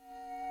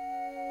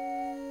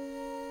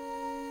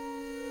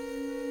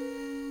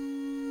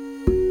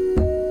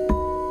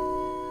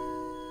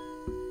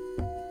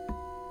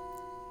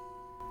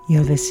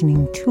You're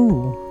listening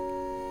to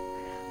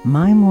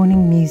My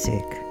Morning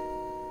Music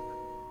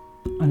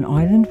on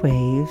Island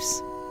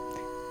Waves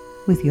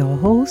with your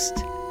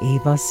host,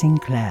 Ava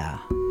Sinclair.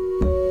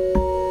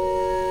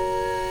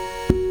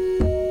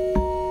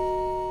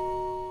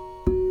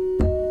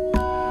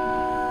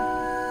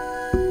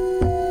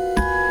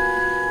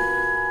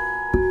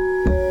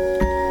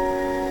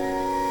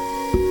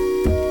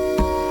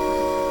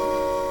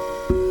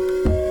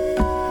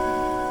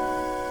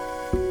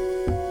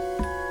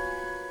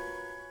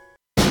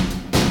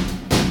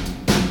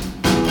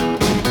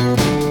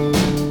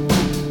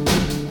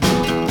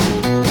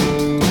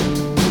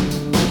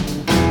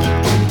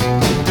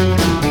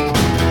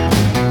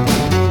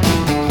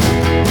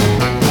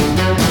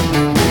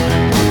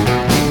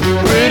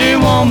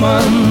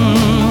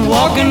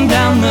 Walking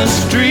down the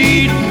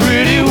street,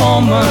 pretty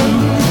woman,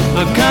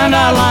 the kind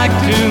I like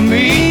to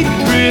meet,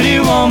 pretty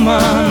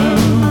woman.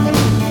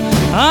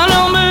 I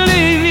don't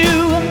believe you,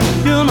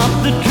 you're not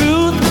the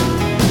truth.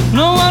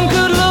 No one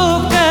could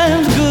look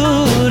as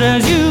good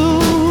as you.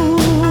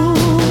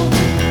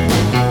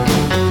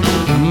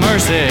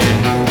 Mercy.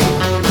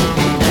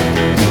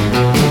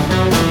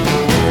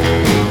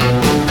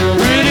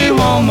 Pretty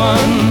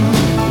woman,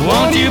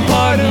 won't you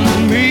pardon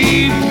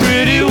me,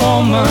 pretty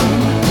woman?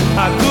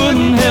 I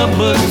couldn't help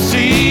but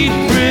see,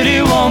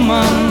 pretty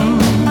woman,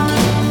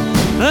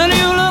 that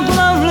you look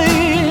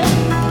lovely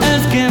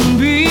as can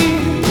be.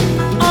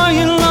 Are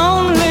you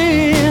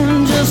lonely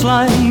just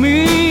like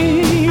me?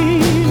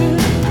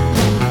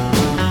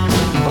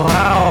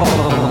 Wow.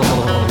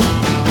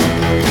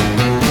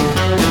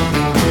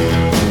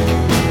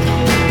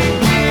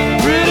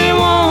 Pretty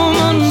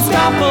woman,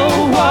 stop a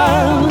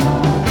while.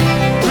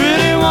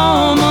 Pretty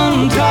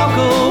woman, talk a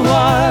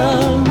while.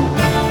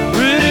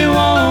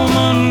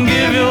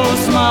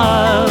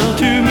 Smile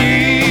to me,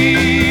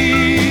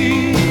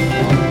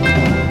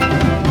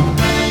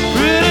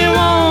 pretty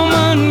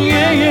woman,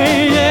 yeah, yeah,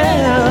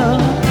 yeah.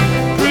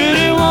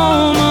 Pretty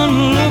woman,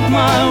 look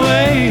my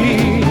way.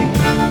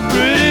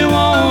 Pretty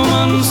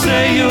woman,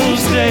 say you'll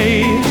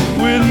stay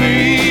with me,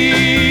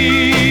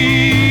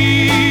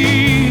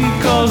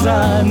 'cause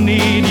I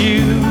need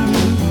you,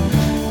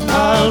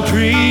 I'll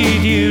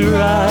treat you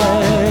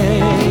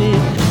right.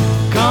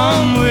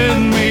 Come with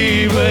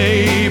me,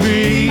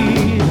 baby,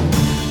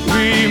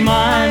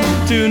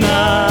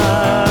 tonight.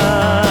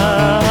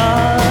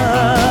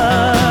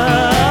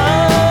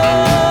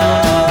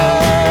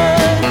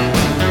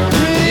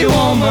 Pretty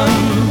woman,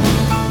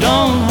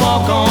 don't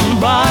walk on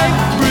by.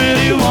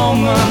 Pretty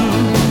woman,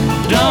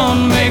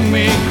 don't make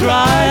me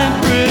cry.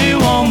 Pretty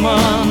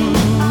woman,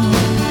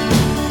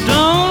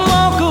 don't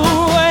walk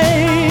away.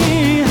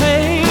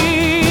 Hey,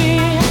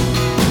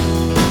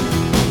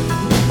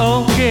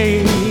 okay,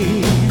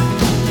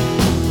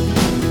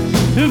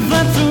 if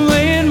that's the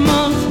way it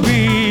must be,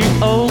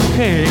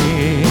 okay,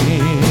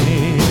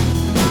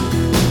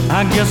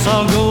 I guess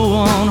I'll go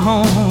on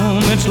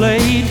home, it's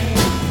late.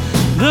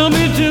 There'll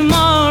be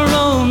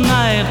tomorrow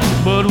night,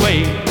 but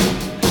wait,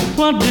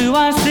 what do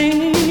I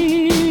see?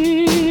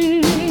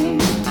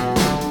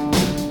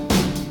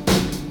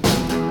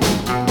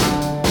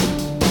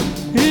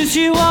 Is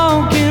she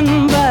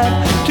walking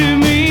back to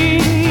me?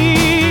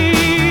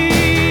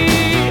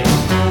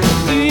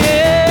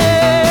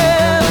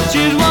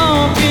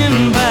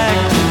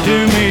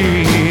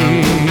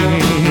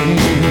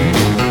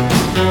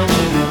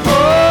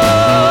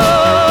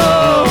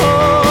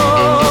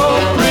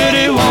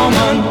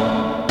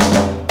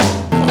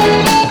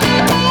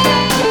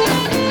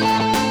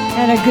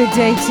 Good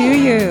day to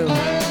you.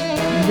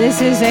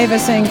 This is Ava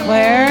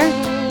Sinclair.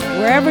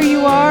 Wherever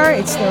you are,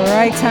 it's the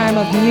right time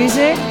of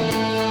music.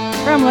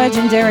 From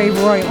legendary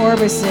Roy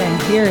Orbison,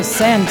 here's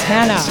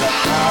Santana. It's a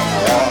hot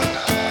one,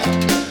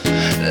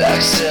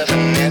 like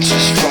 7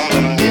 inches from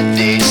the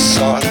midday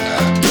sun.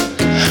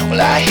 Well,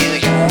 I hear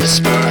you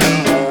whispering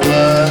the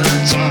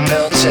words and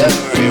melt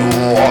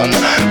everyone,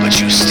 but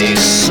you stay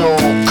so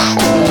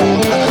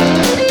cool.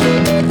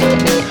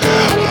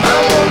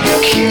 Mama,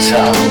 your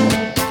guitar,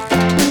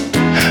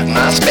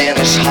 my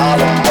Spanish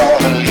Harlem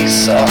Mona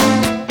Lisa.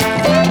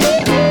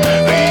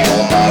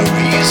 You're my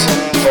reason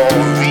for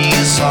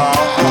reason,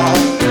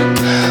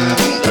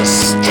 the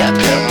step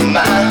in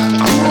my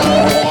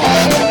groove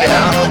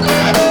now.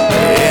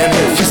 And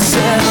if you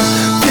said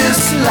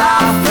this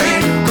life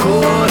ain't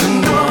good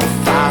enough,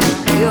 I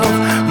would give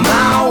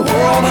my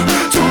world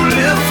to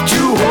lift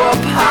you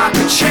up. I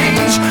could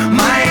change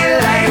my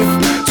life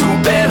to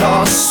better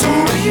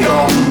suit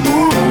your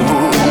mood.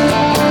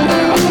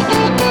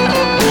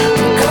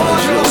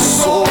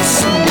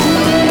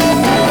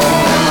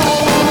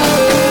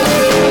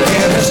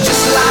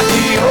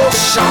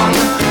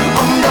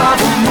 Under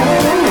the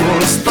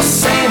moon, it's the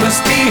same as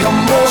the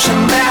emotion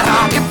that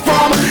I get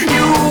from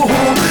you.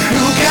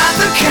 You got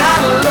the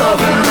kind of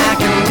loving that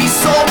can be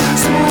so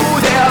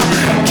smooth. Yeah,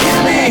 give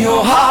me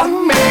your heart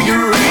and make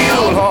it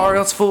real, or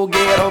else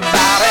forget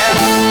about it.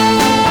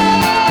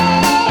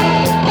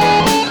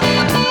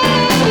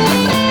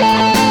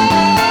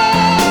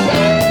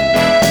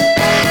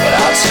 But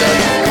I'll tell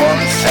you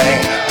one thing,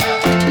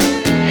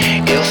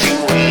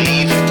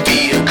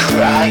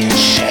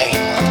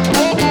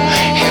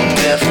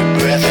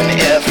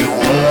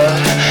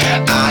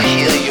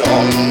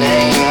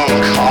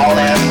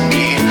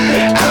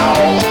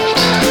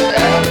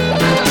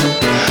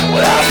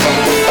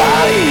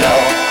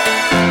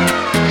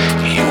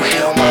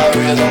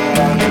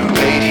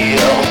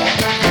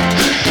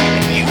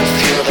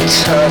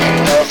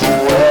 turning of the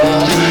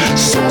world,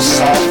 so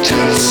soft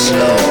and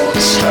slow,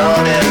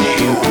 turning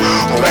you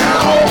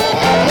round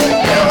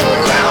and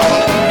round.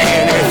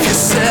 And if you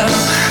said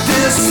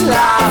this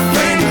life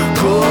ain't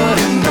good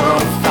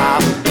enough, I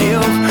would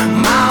give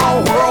my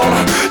world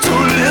to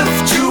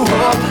lift you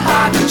up.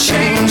 I could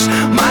change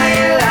my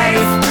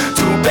life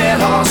to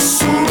better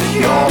suit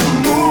your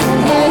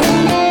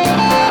mood,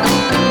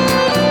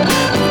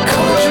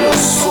 because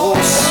you're so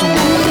smooth.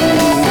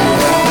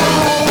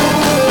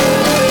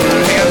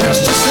 And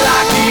it's just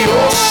like the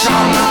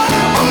ocean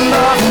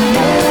under the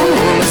moon.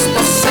 It's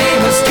the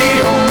same as the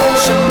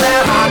emotion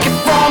that I get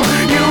from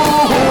you.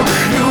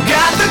 You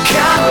got the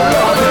kind of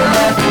love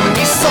that can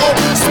be so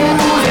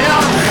smooth.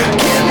 Yeah.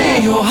 Give me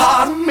your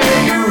heart,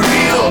 make it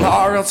real,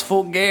 or else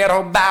forget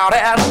about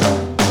it.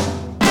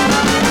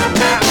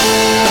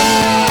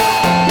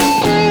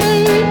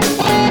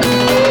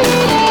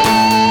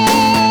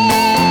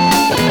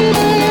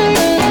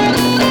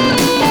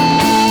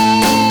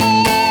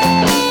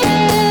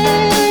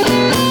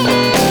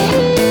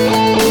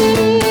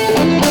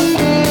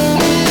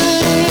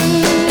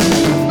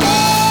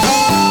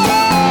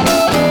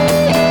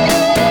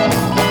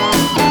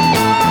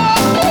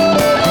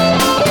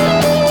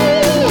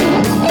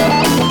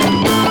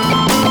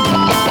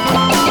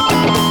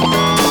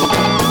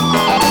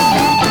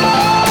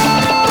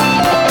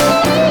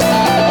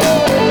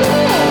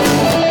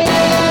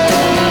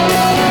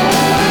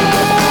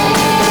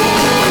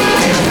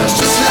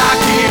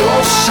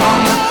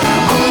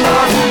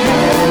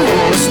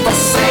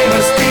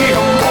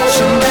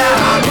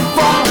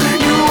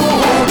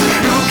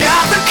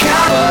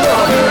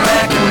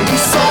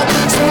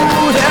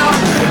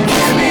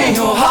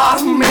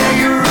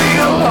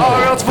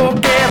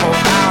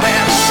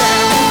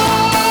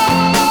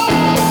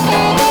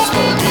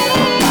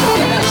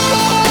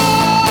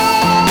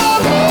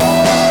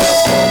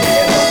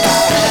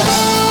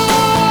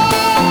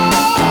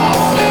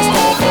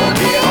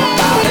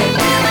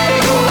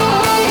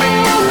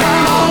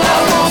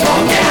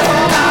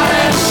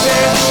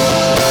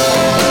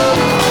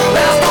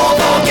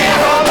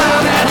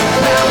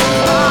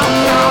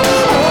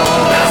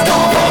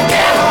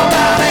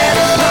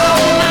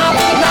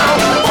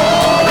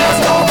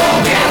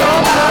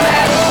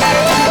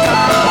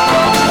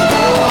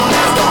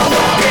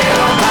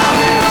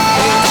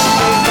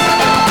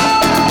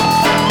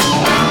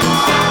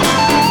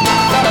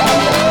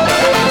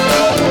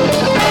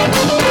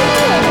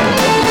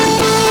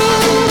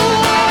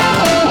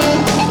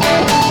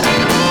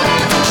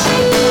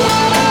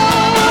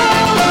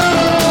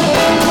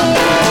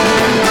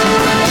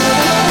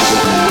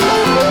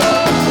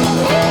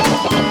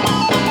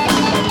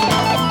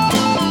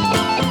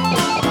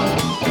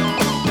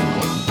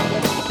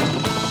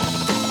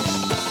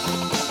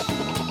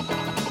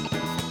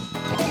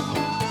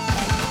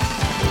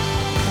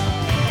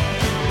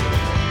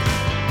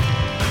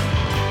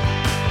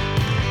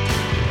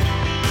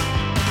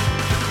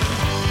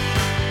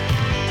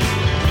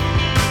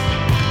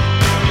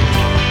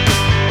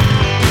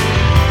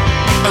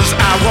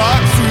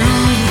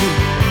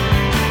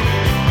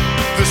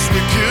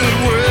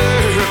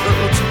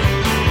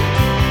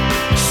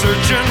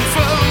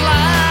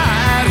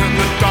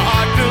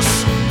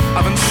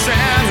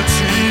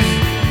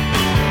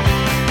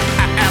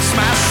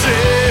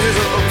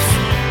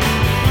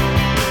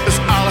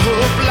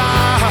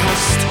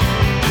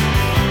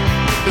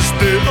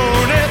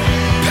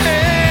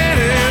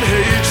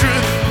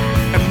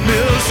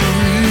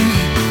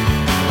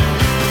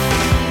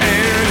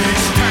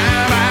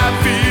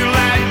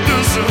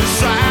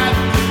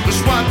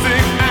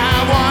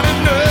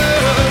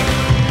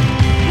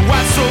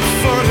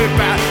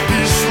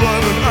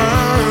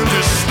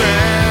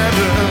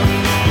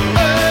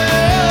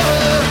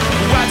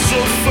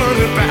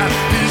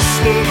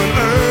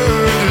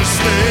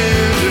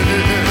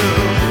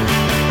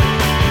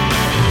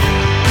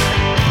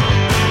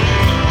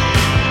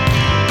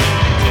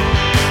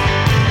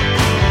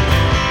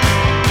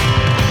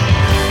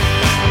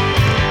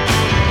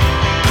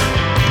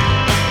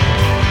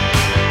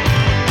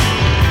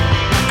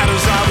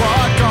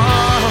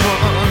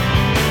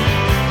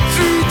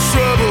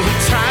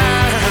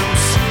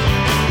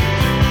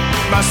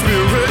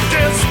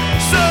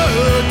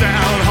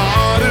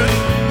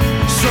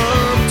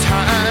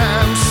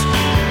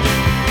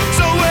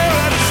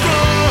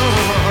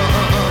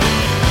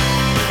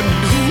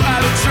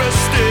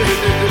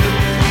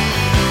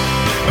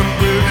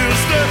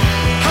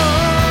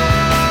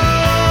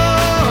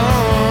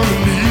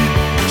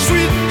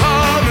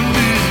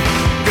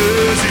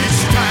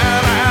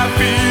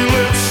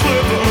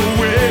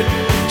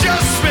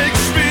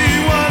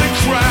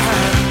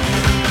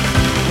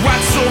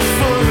 What's so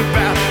fun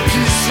about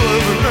peace,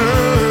 love, and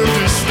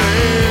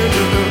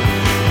understanding?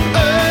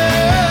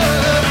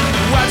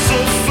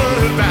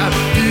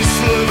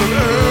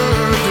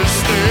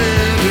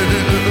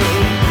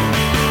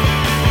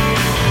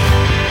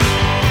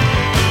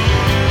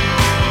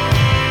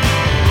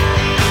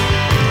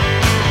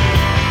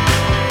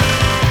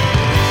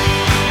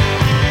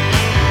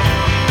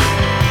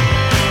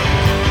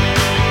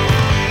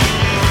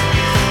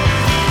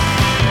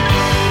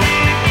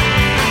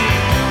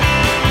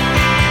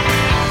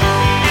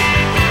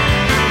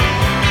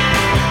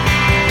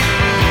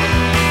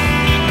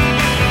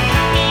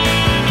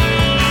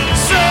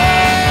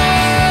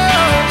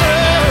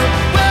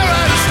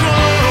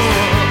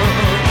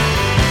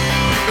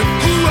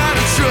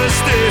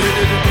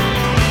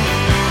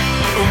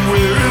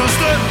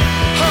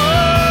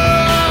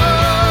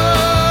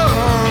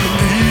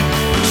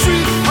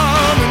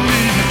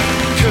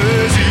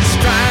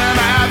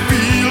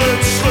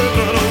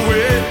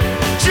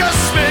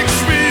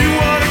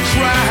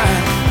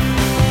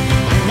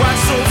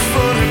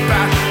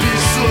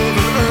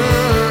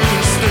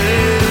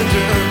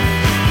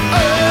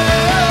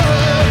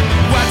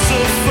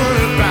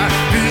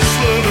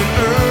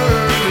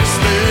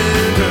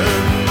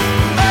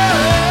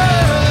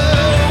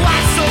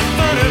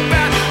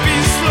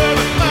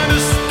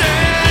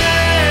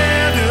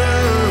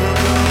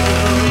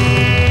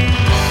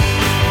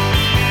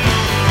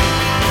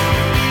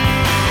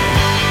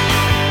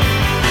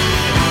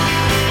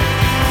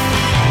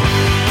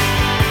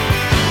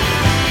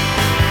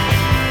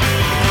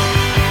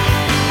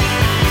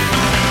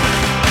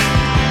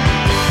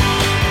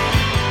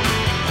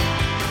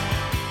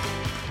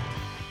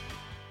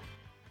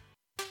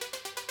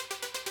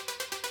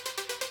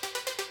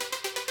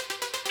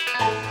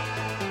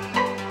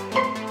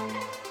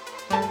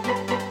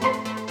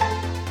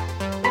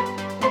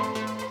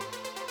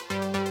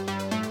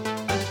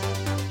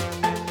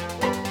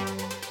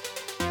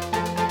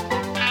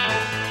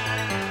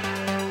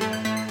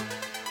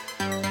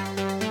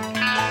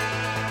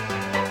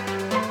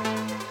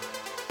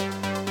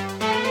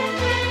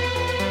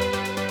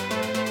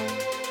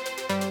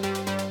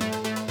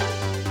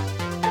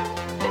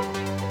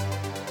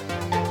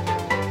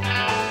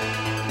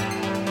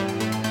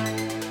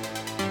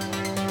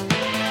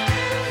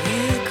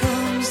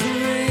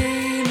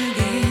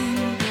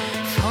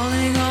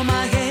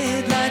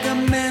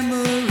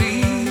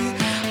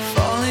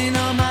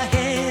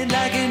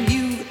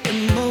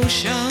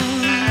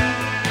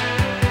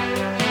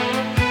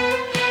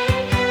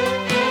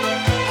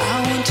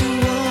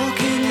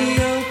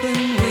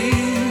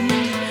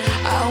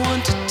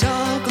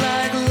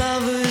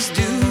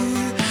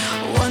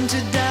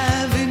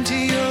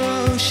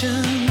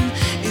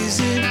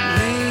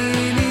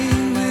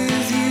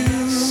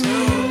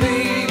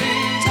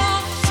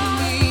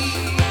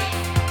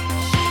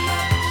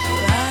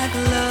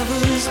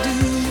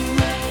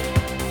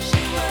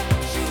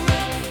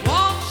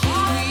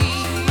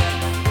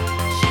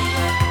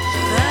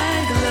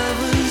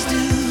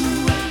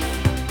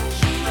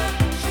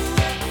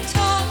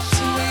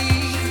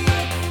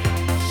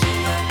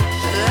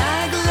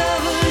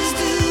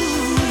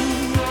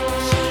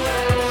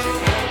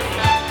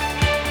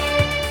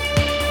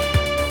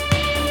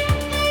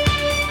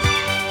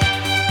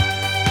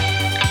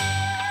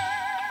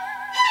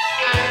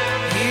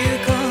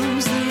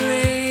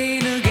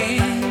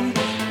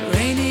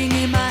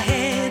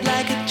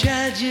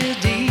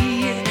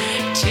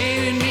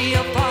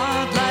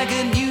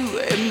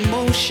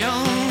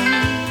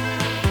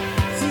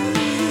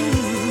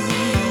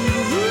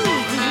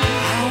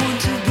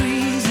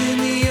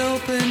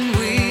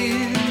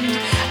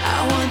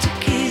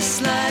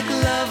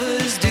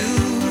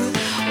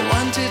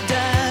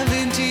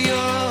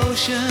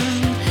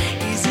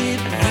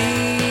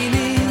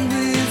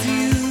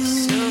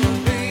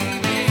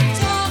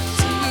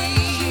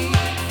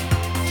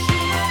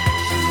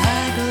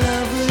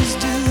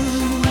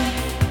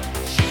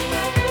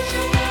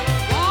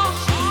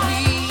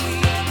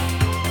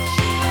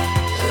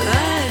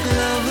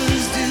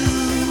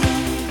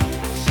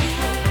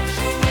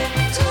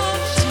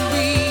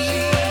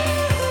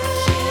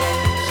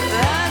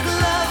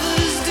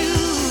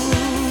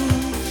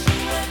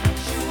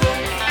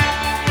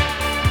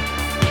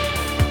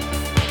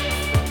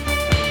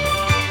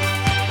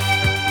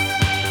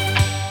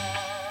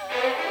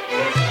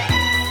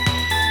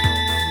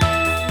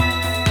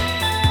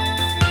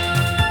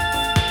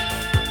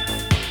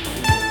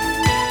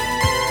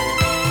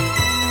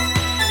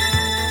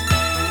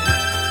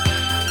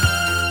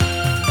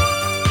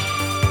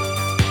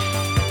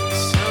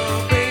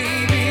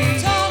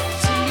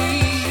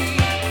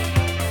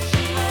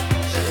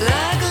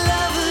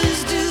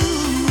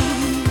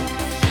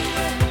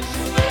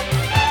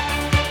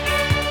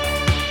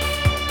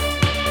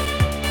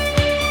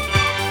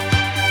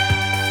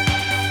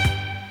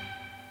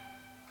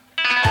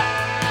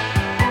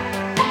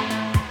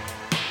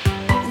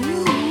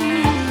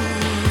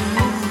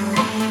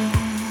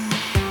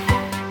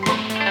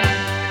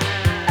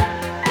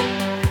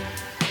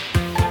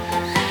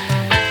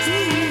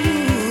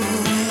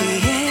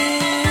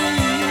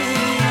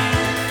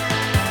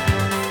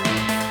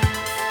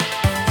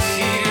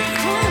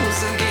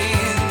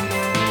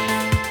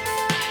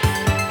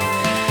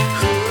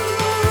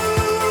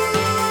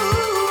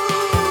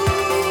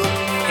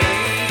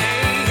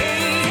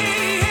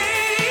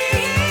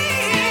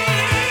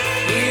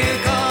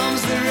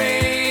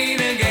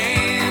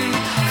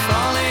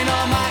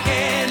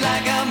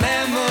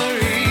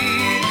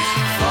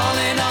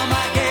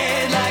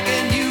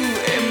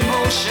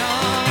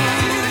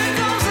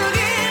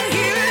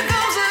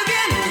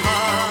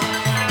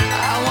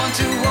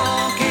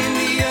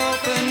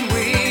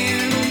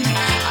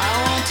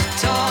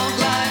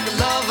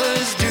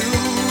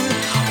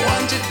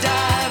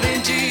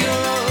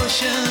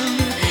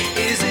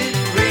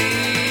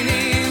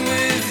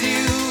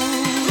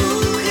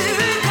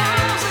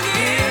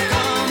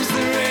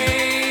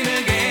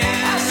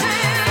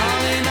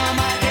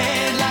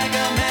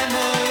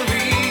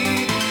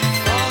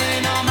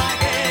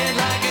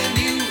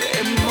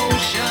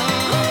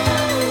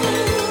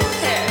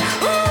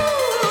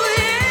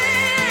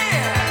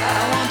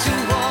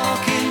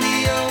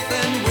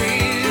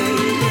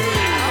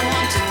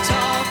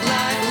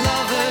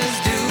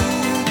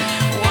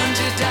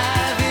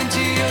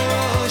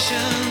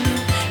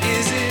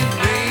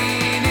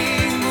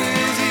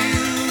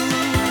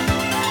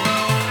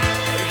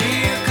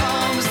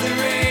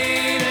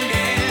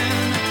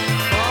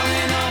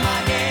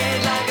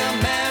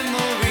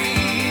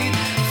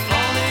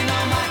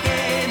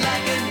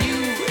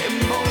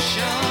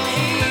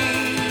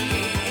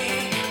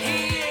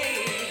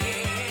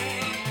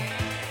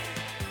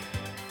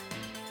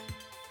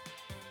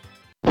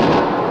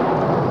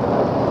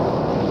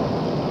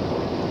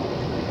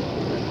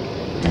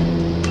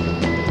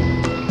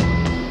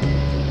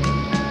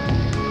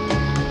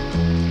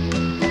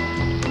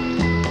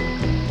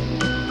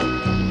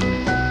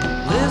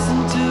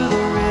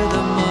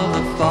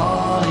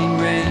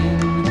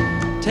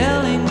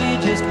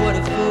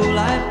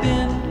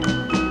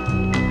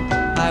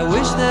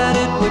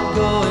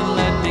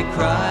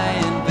 cry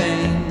in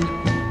vain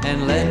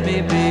and let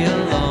me be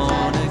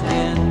alone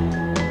again.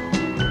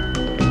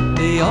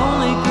 The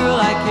only girl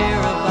I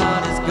care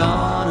about has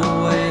gone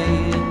away,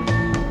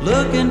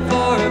 looking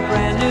for a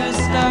brand new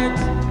start.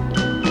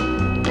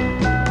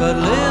 But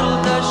little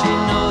does she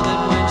know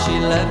that when she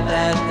left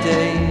that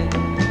day,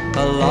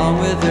 along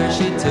with her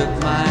she took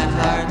my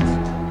heart.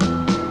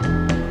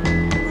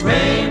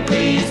 Rain,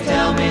 please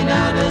tell me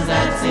now, does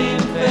that seem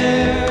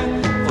fair?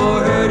 For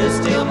her to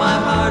steal my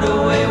heart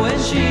away when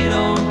she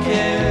don't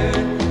care.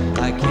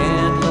 I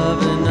can't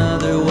love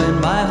another when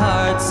my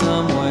heart's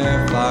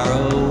somewhere far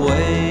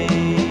away.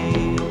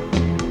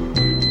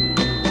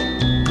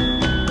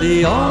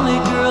 The only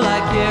girl I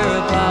care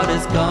about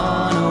has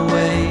gone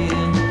away,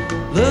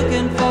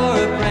 looking for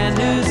a brand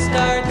new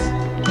start.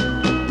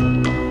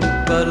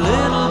 But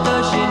little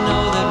does she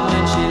know that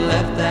when she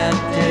left that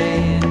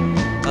day,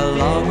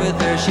 along with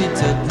her she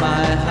took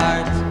my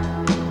heart.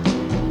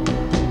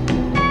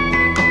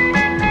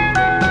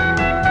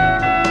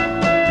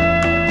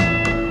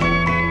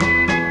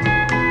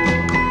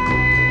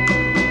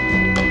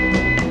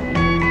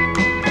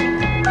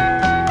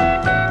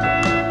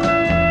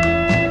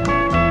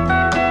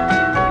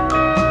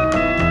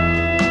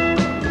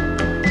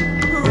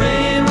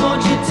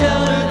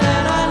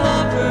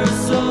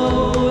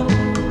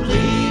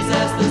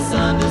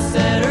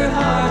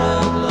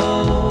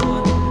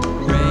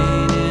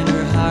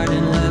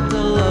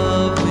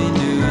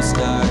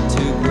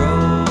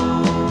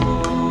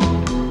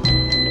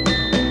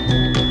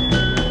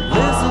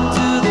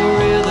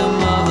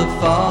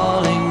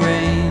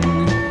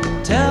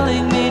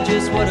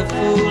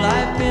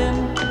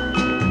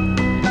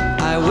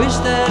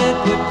 That it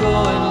would go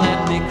and let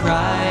me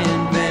cry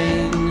in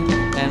vain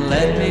and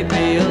let me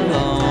be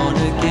alone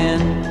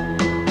again.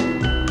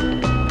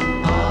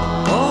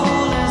 Oh,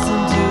 listen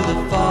to the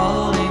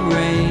falling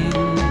rain,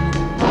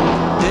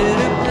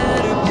 pitter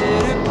patter,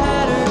 pitter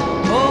patter.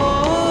 Oh,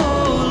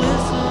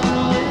 listen,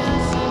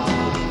 listen to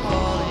the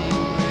falling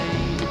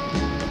rain,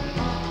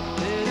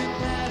 pitter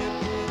patter,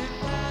 pitter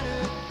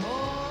patter. Oh,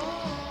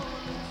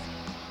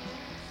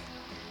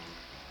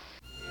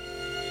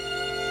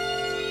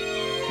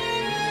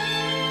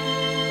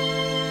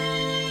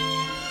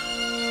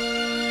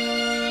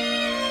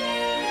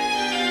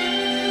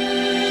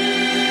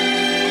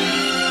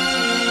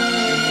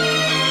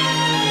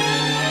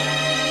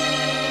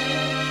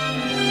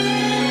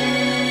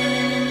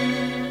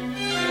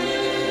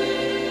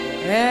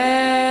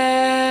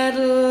 At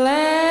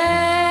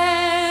last,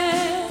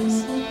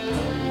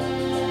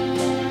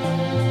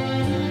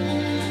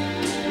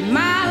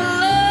 my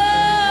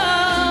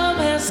love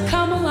has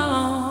come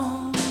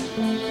along.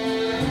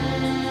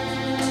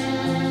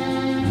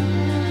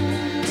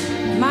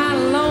 My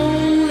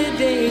lonely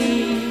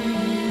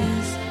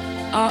days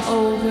are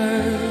over,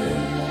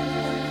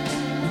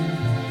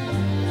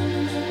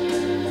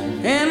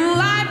 and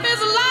life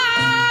is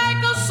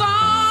like a song.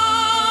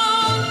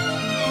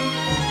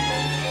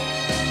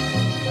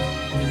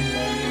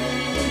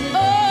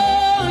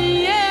 Oh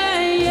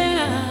yeah,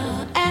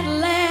 yeah, at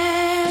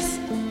last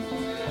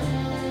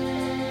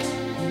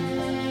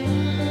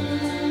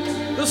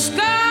the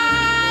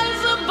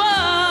skies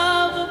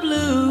above are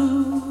blue.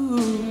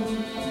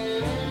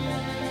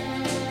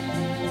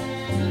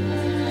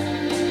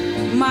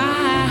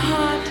 My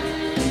heart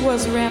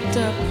was wrapped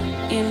up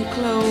in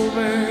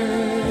clover.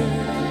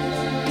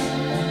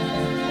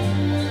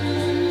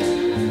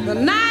 The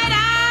night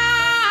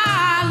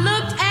I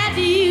looked at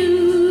you,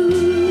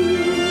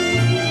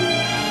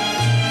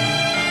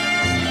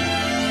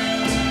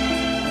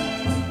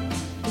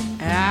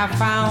 I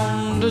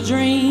found a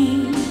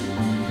dream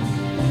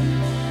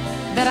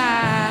that I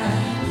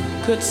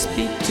could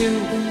speak to,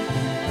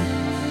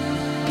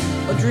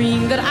 a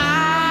dream that I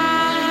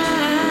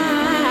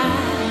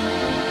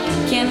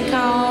can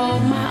call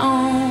my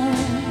own.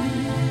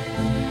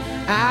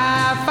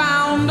 I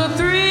found a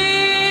thrill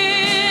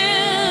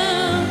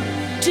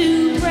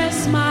to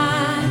press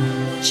my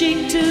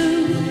cheek to,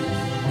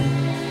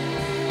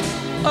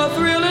 a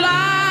thrill that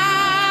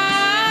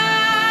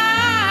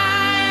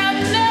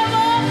I've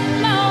never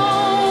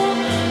known.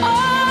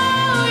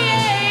 Oh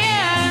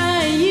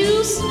yeah,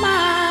 you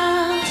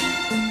smile,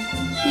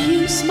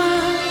 you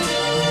smile.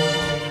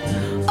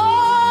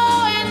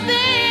 Oh, and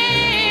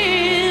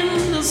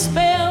then the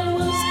spell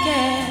was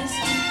cast,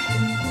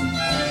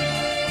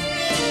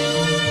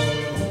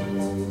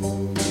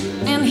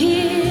 and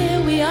here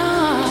we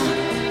are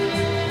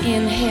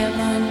in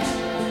heaven.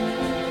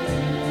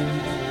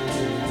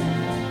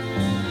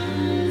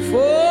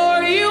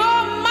 For you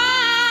are mine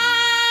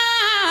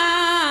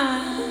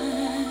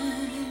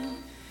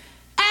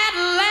at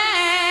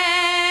last.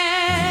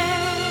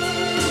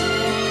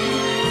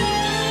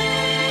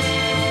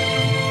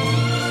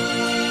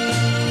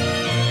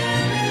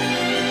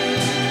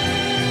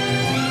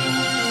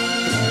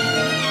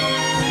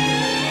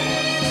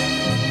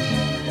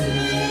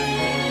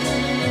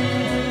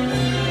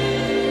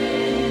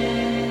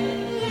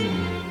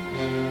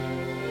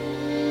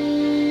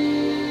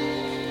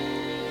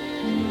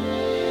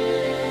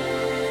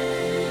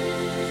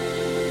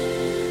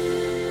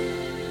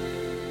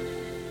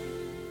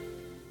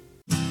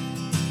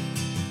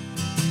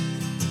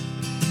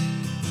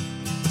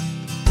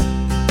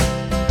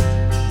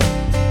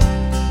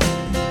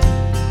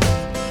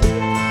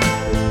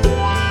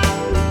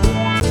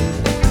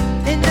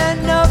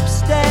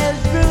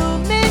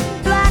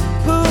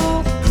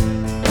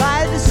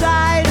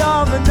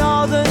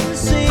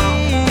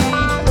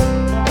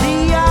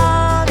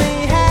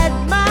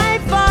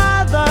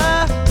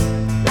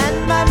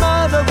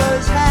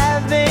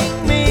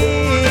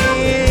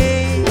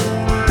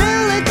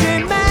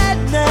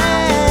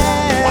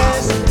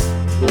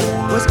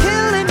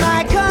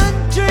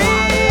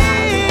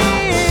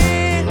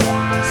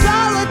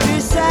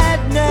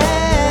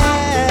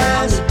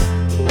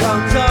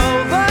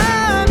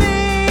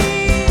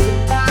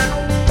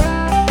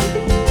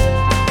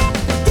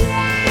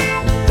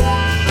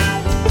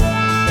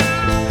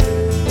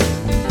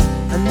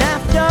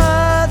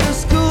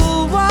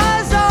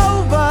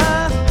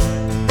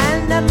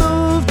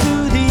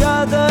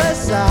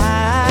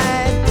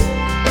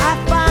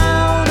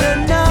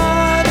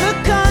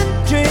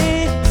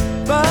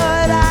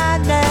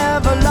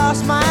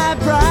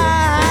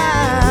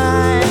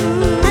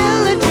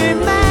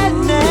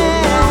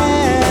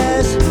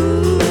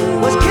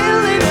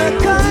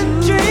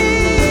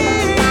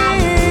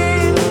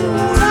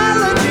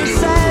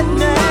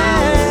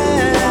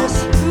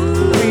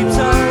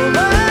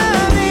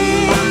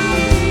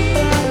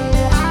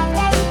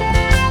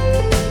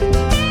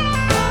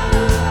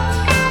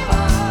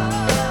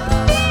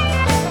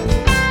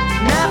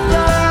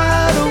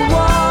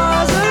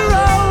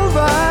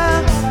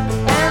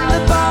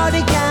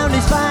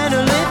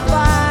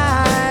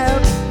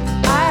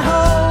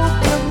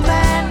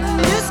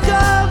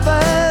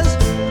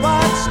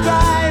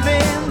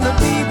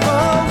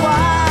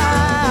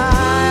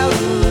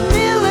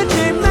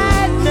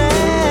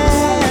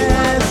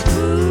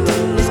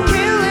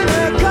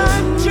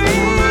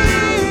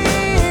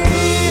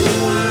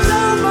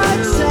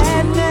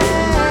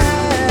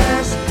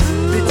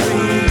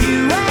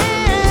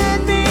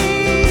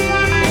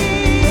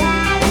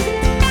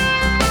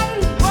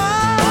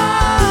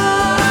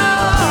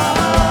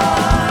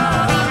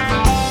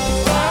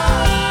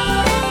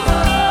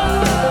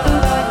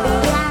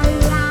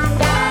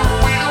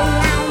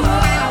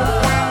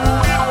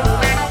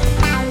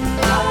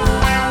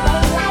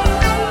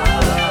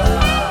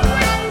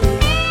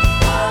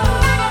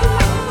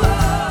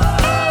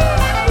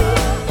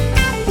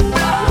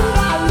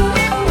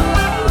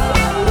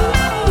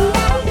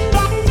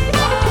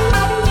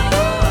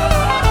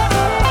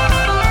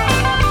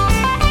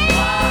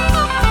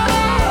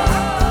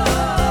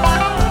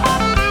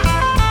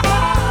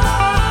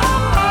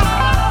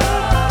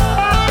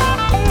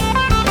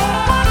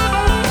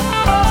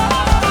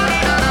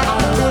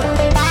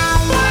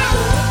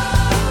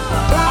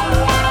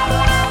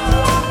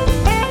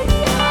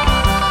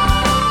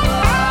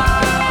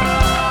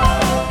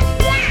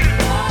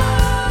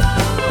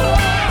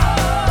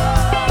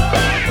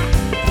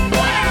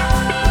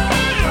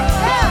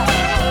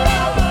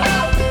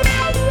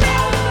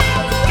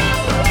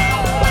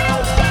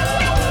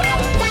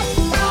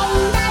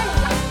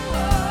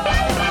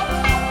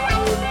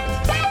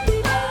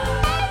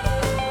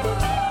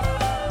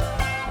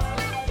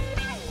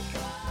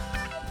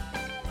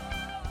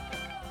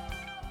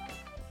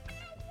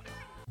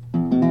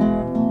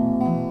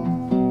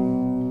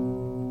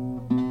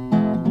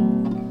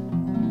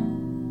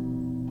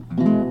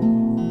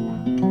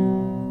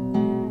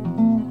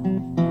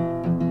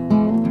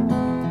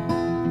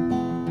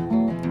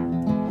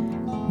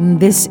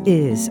 This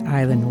is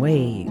Island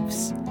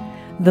Waves,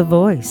 the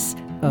voice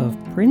of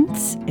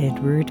Prince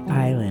Edward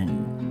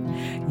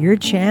Island, your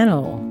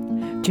channel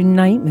to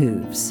night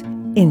moves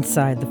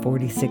inside the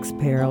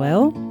 46th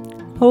parallel,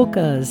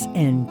 polkas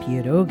and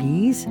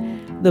pierogies,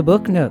 the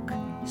Book Nook,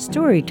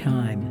 story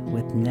time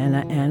with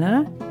Nana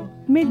Anna,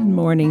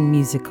 mid-morning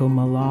musical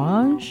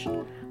melange,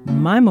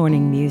 my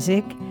morning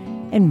music,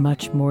 and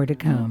much more to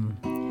come.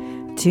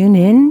 Tune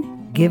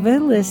in, give a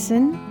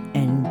listen,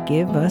 and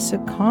give us a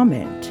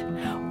comment.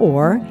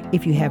 Or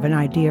if you have an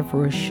idea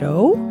for a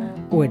show,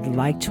 or would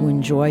like to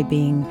enjoy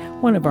being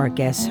one of our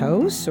guest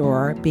hosts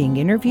or being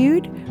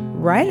interviewed,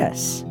 write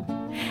us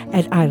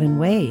at Island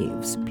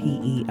Waves,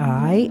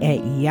 PEI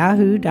at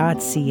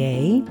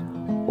yahoo.ca,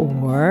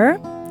 or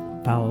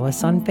follow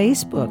us on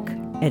Facebook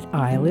at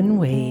Island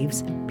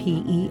Waves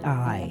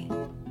PEI.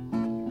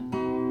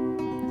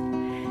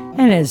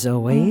 And as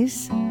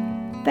always,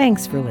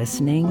 thanks for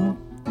listening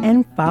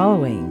and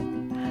following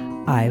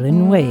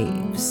Island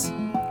Waves,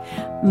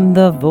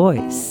 the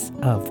voice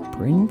of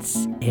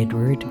Prince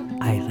Edward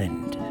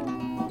Island.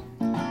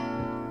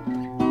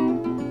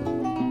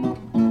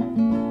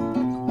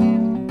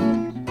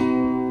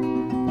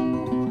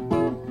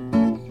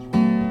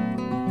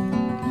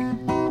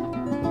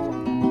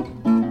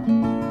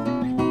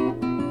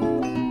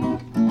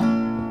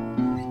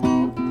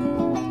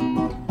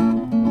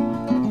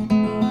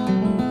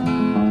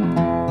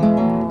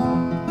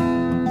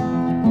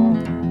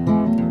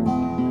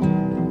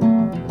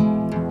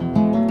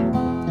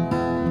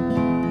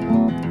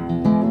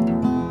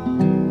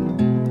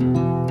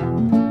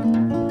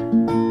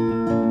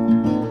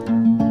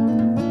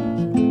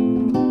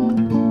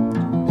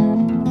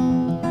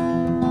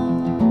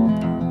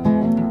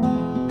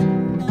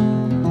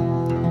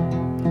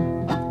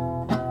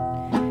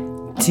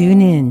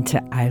 Tune in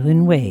to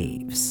Island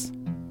Waves.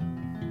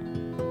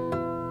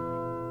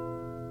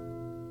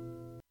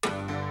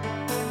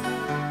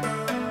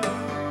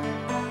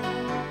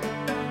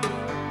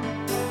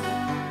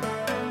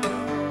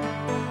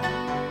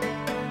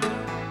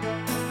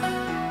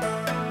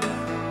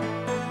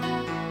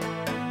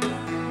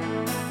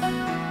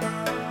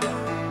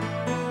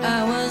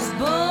 I was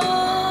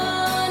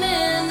born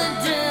in the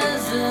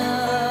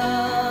desert,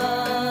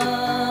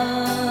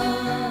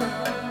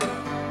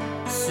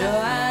 so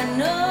I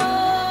know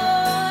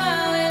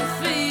how it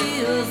feels.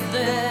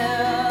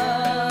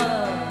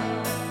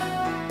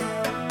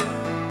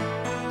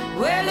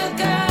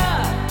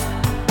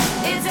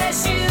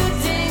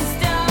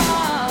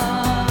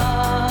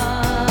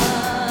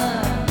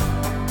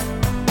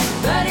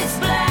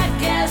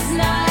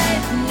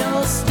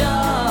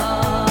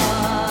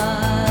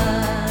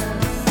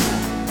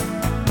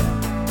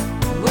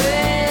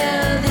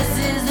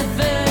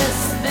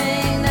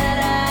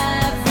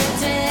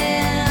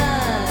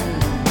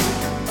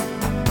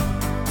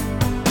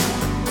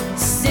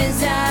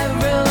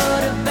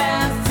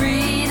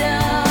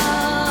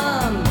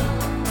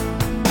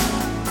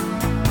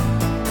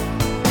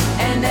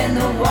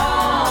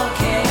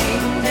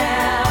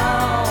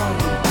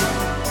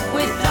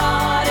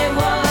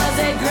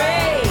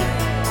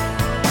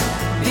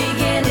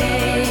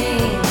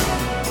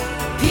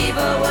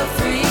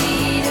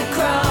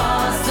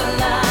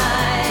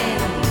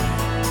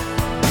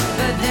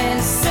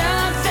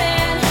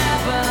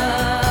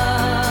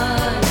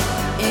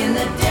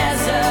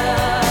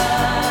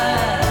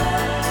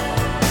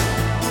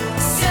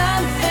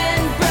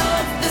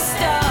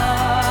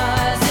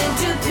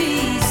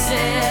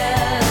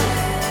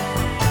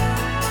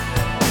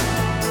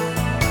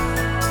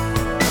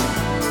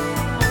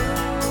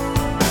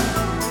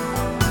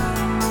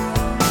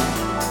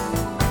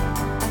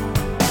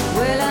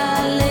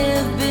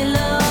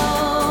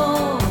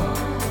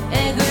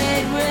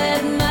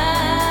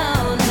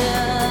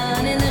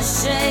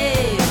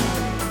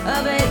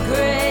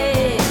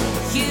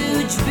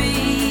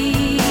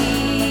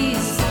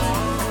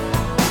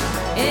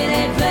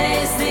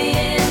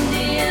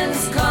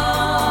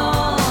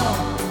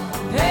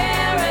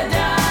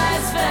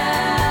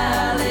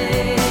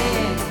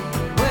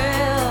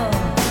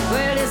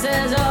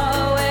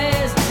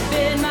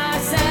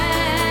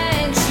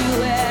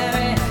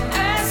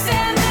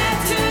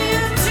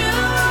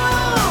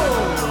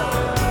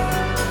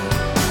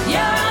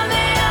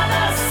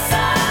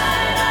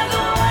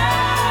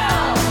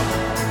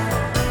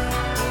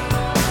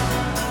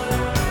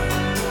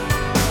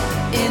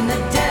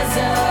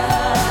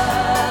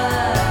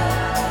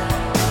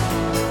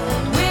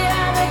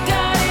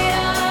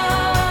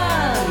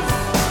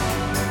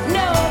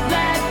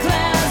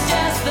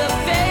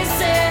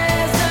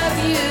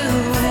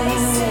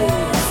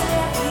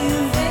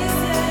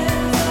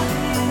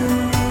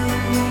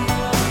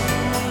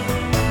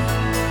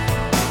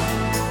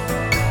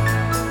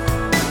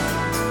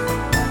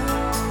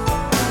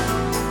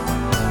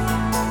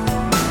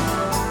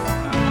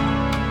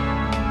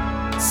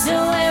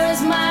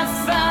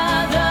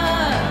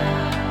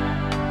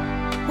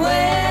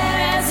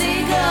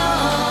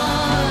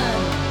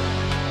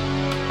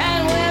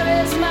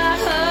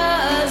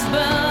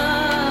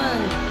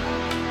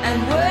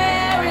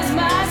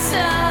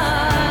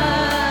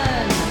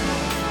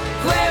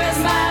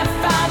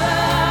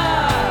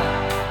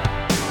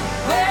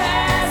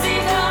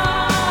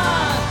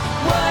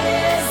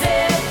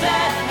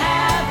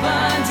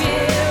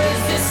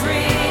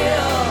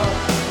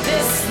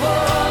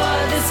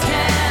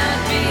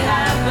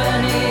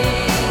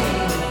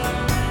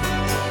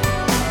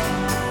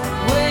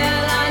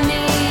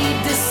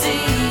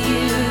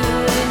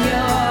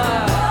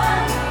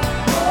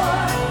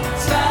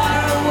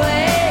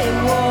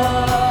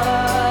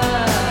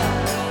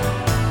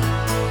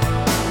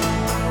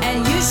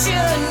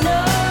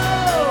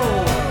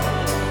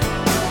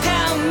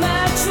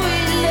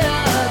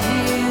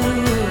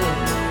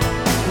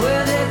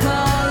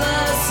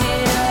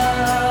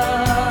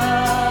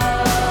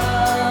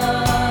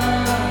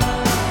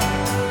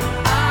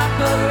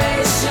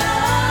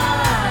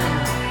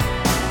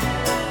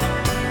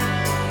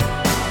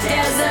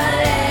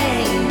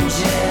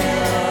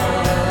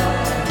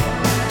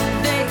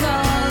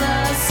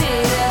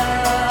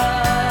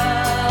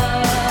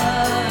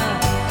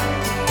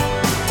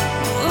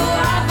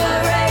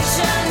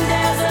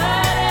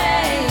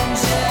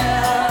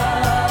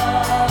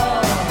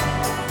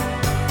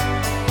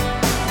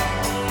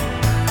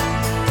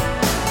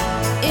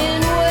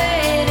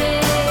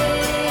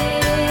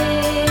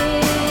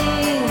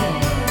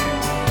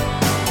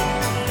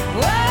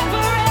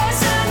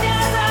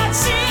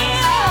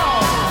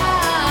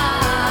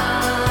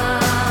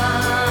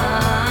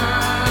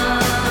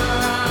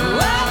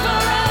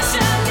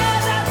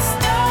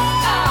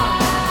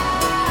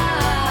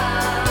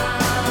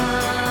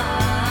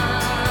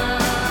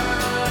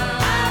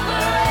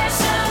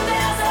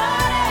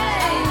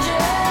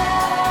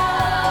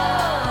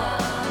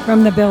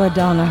 from the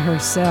belladonna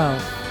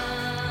herself,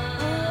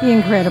 the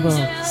incredible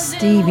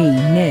Stevie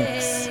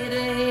Nicks.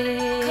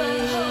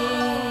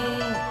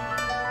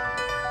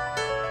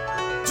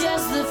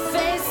 Just the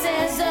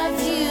faces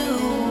of you.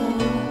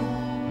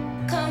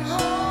 Come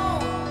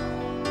home.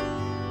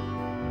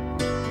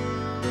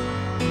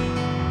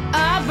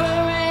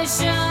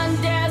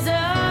 Operation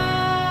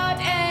Desert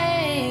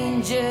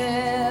Angel.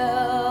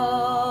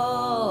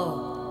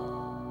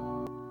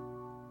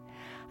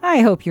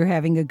 I hope you're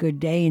having a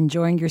good day,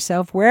 enjoying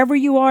yourself wherever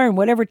you are in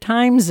whatever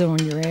time zone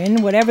you're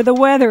in, whatever the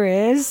weather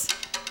is.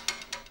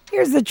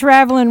 Here's the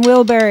Traveling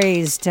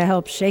Wilburys to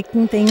help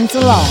shaking things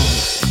along.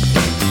 She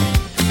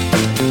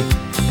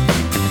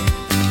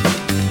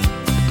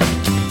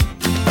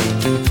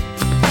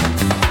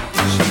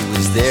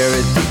was there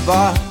at the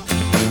bar.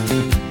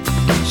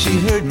 She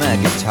heard my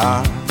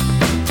guitar.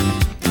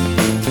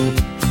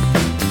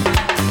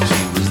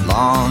 She was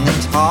long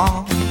and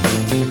tall.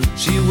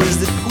 She was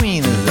the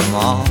queen of them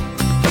all.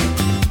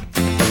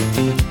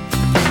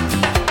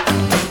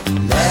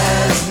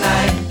 Last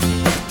night,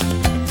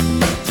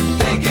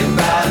 thinking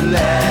about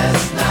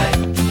last night.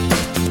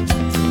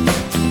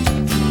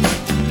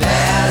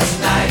 Last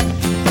night,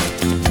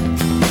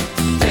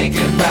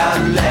 thinking about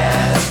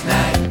last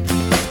night.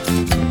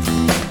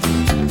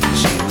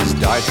 She was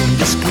dark and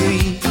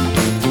discreet.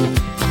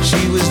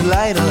 She was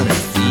light on her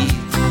feet.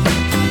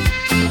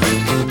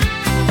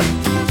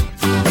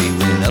 We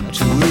went up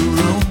to her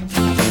room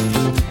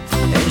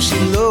and she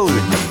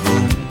lowered the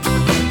boom.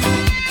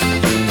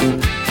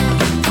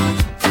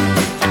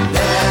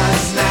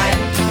 Last night,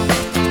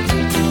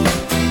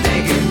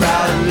 thinking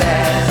about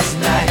last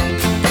night.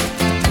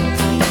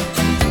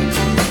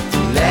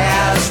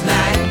 Last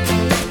night,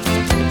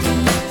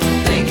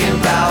 thinking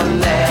about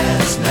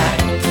last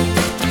night.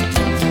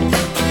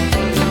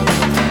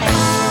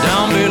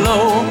 Down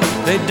below,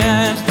 they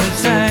danced and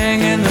sang.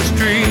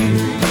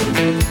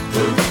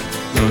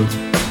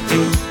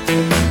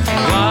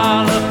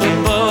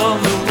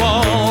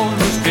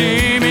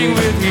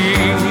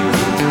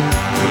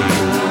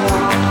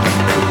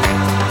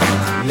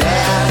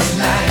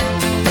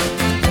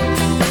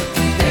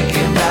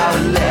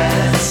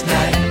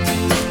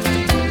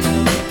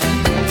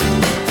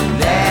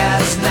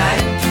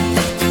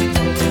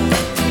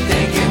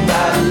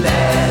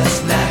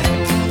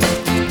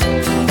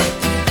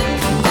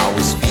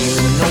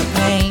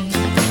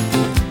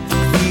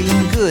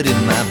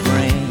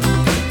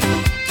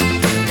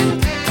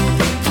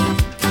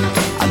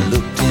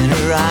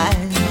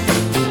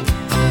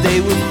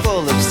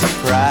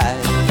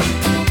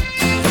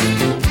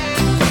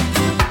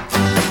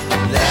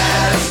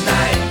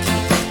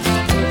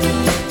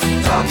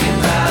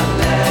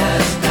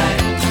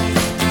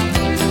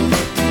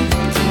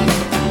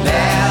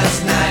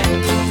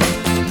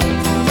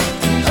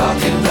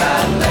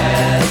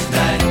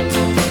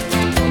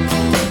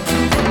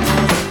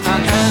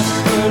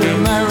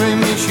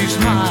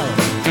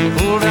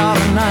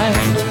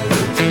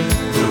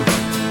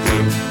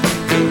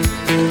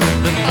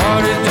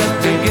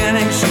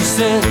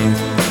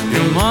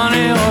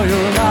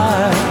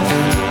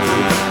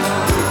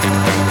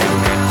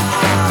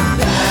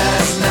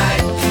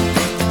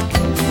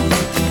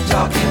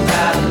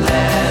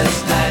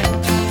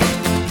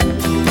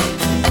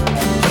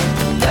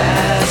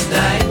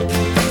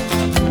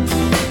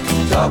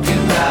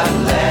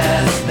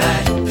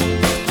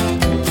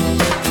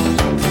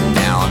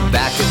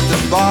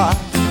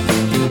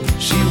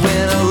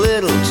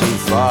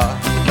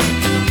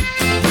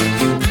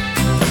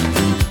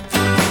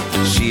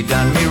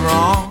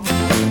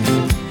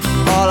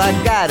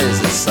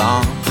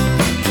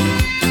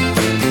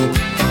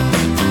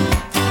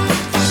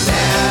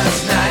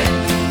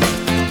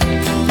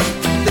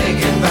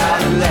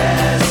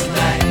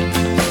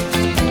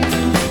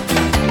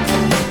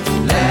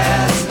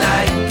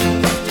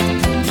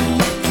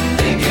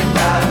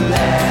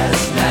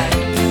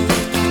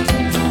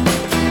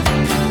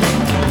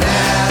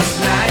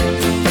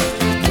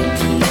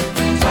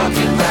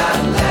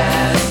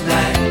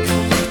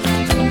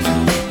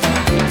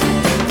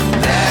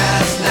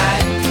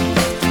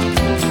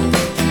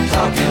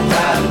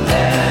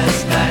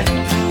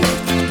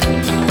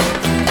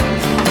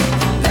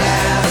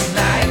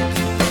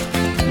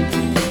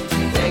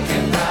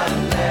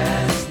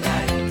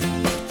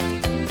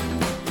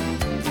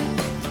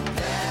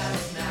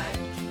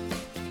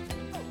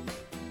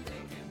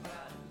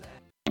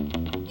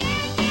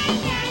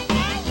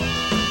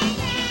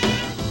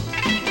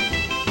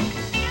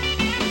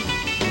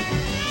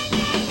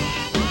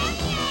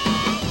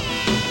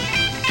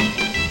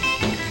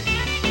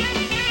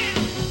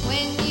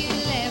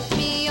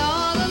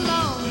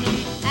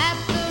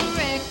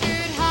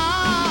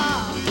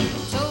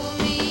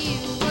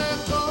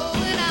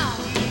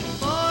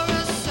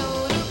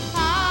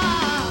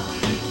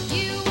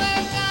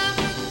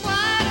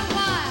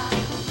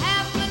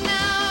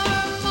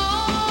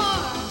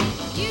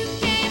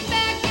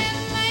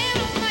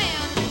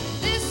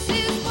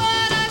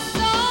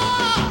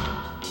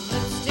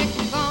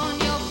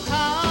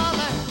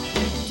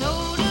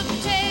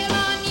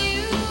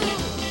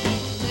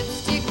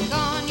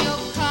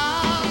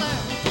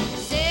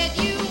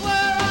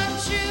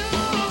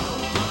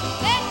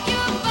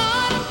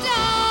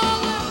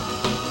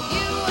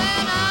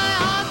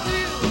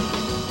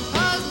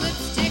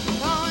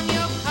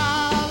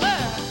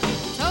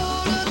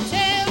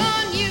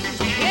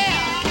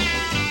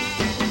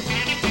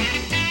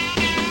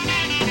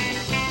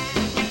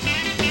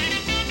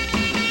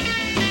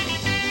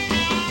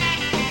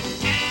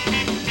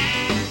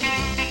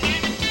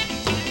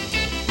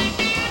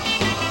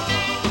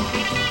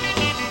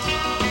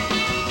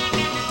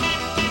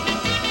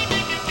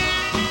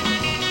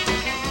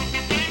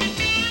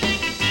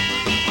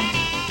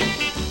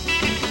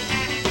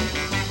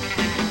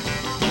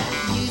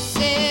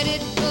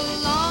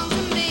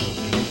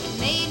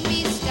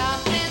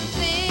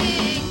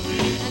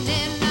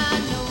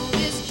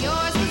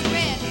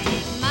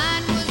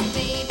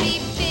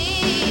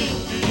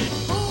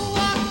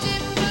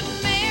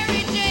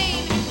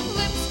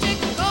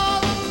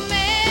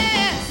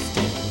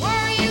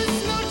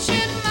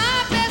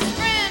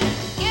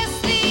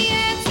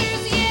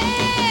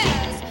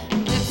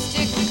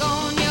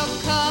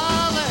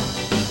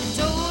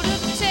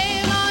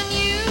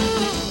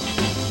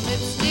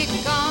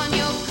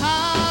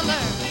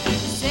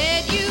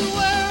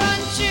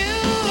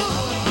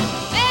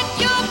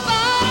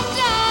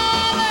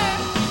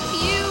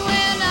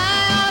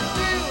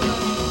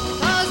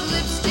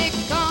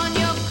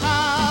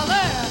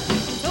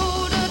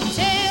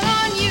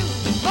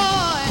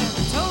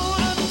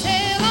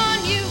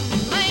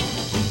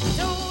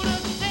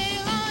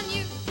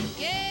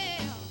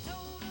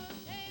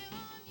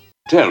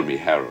 Tell me,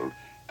 Harold,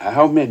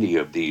 how many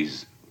of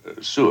these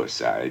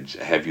suicides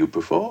have you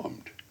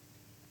performed?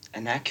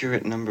 An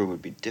accurate number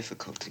would be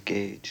difficult to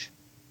gauge.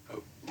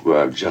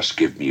 Well, just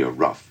give me a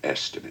rough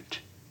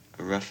estimate.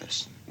 A rough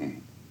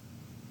estimate?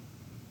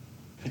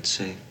 I'd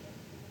say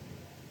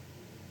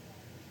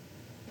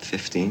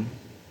 15.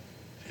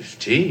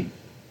 15?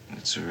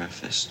 That's a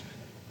rough estimate.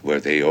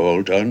 Were they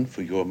all done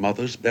for your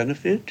mother's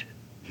benefit?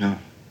 No.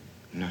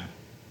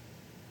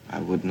 I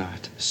would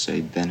not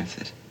say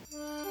benefit.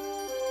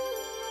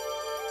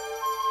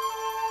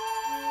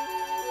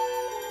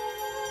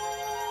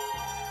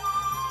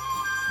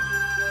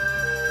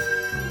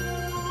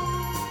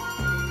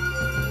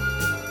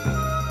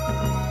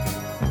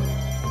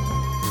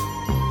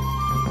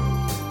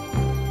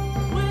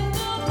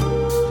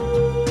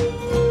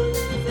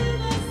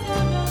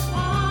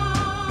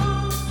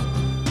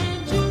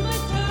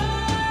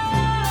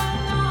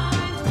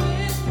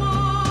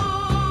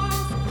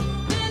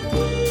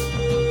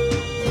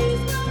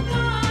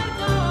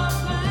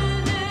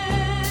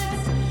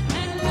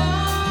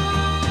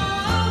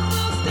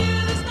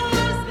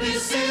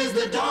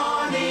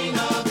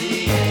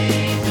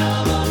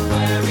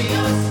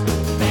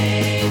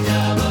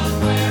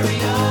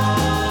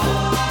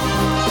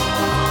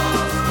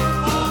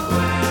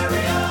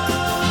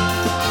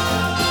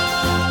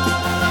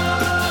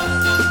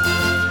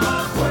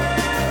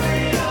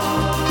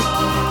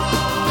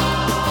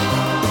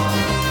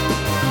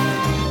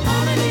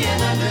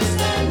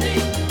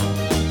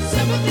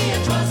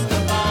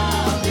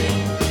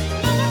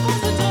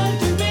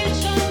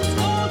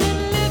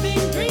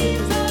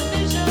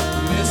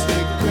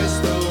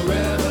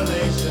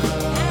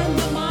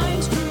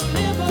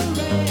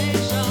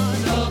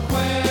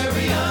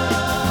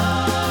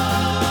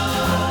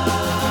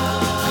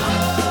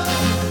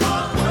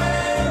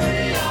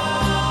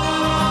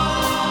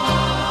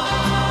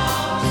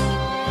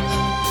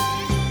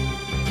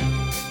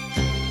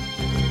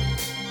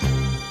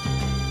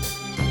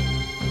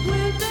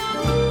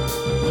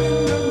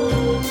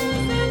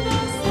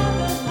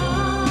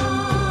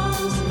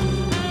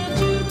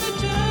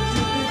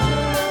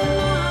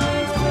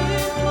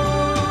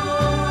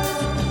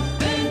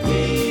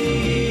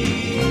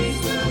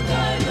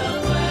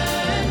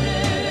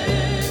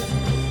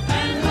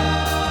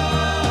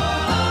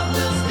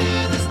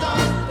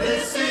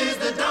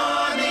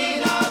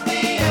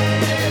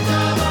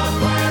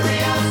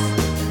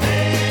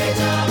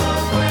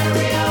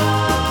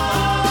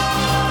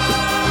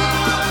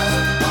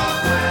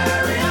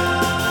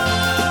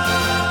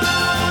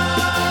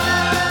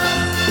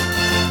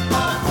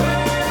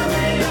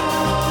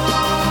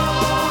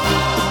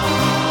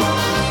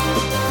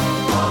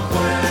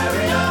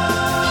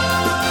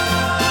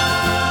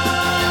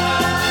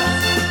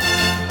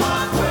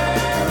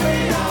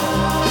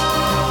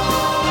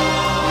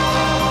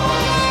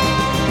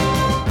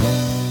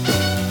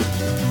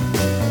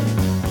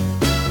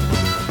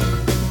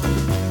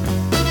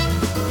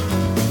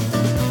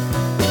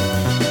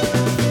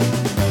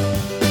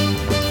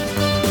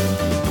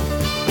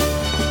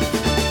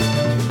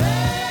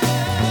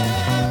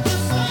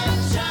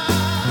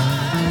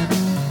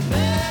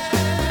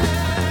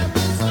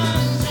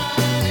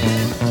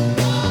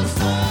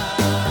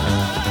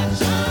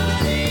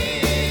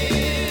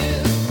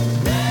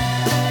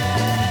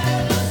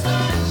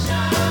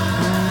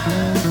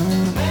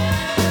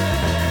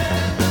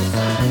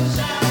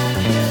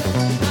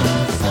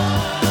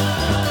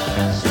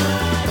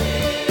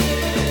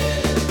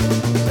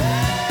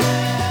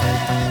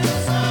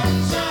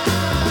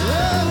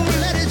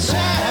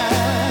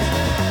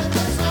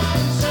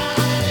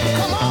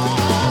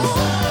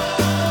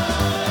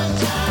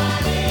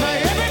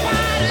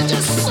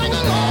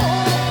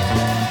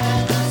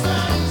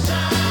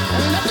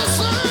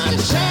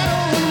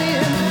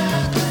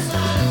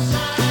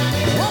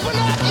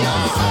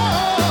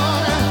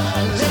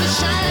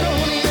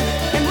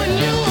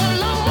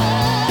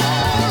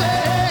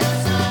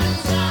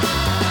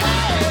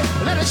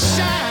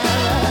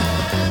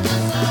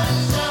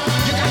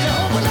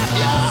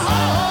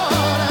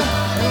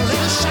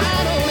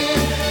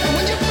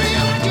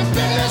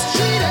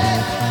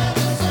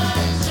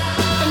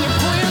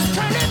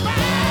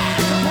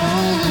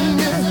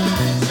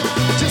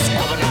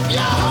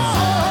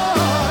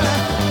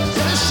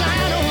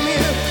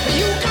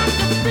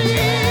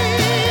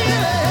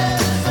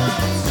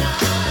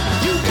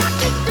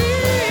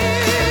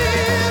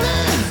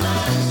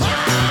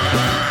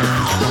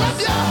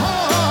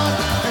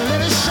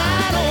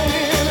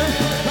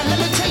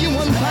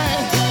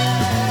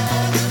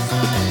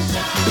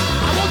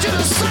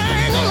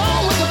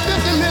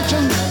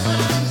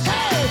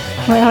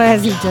 Well,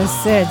 as he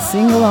just said,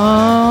 sing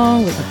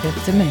along with the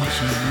fifth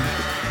dimension.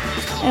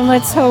 And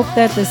let's hope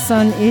that the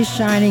sun is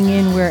shining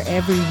in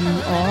wherever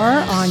you are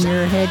on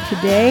your head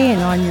today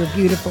and on your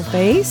beautiful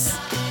face.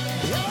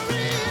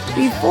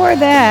 Before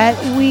that,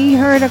 we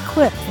heard a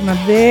clip from a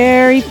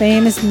very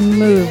famous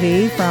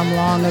movie from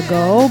long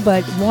ago,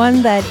 but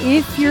one that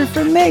if you're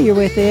familiar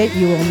with it,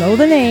 you will know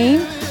the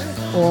name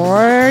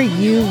or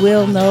you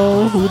will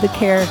know who the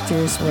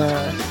characters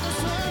were.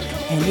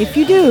 And if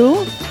you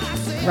do,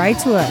 write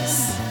to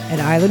us at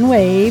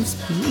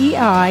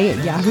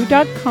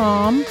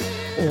islandwavespei@yahoo.com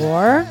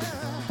or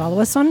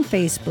follow us on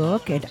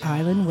Facebook at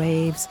Island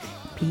Waves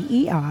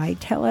PEI.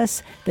 Tell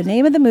us the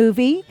name of the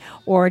movie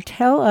or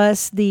tell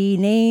us the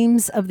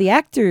names of the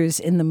actors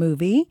in the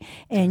movie,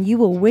 and you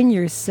will win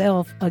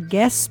yourself a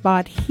guest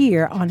spot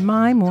here on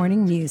My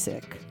Morning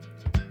Music.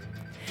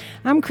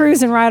 I'm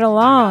cruising right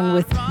along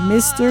with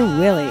Mr.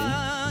 Willie.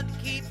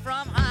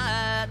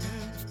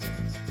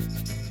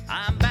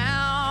 I'm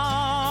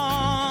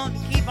bound to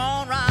keep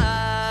on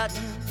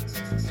riding,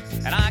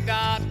 and I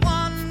got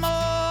one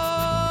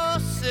more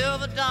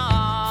silver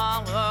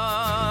dollar,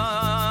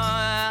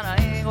 and I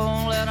ain't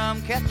gonna let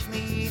 'em catch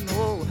me,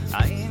 no,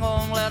 I ain't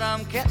gonna let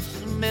 'em catch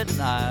the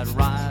midnight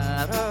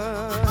rider.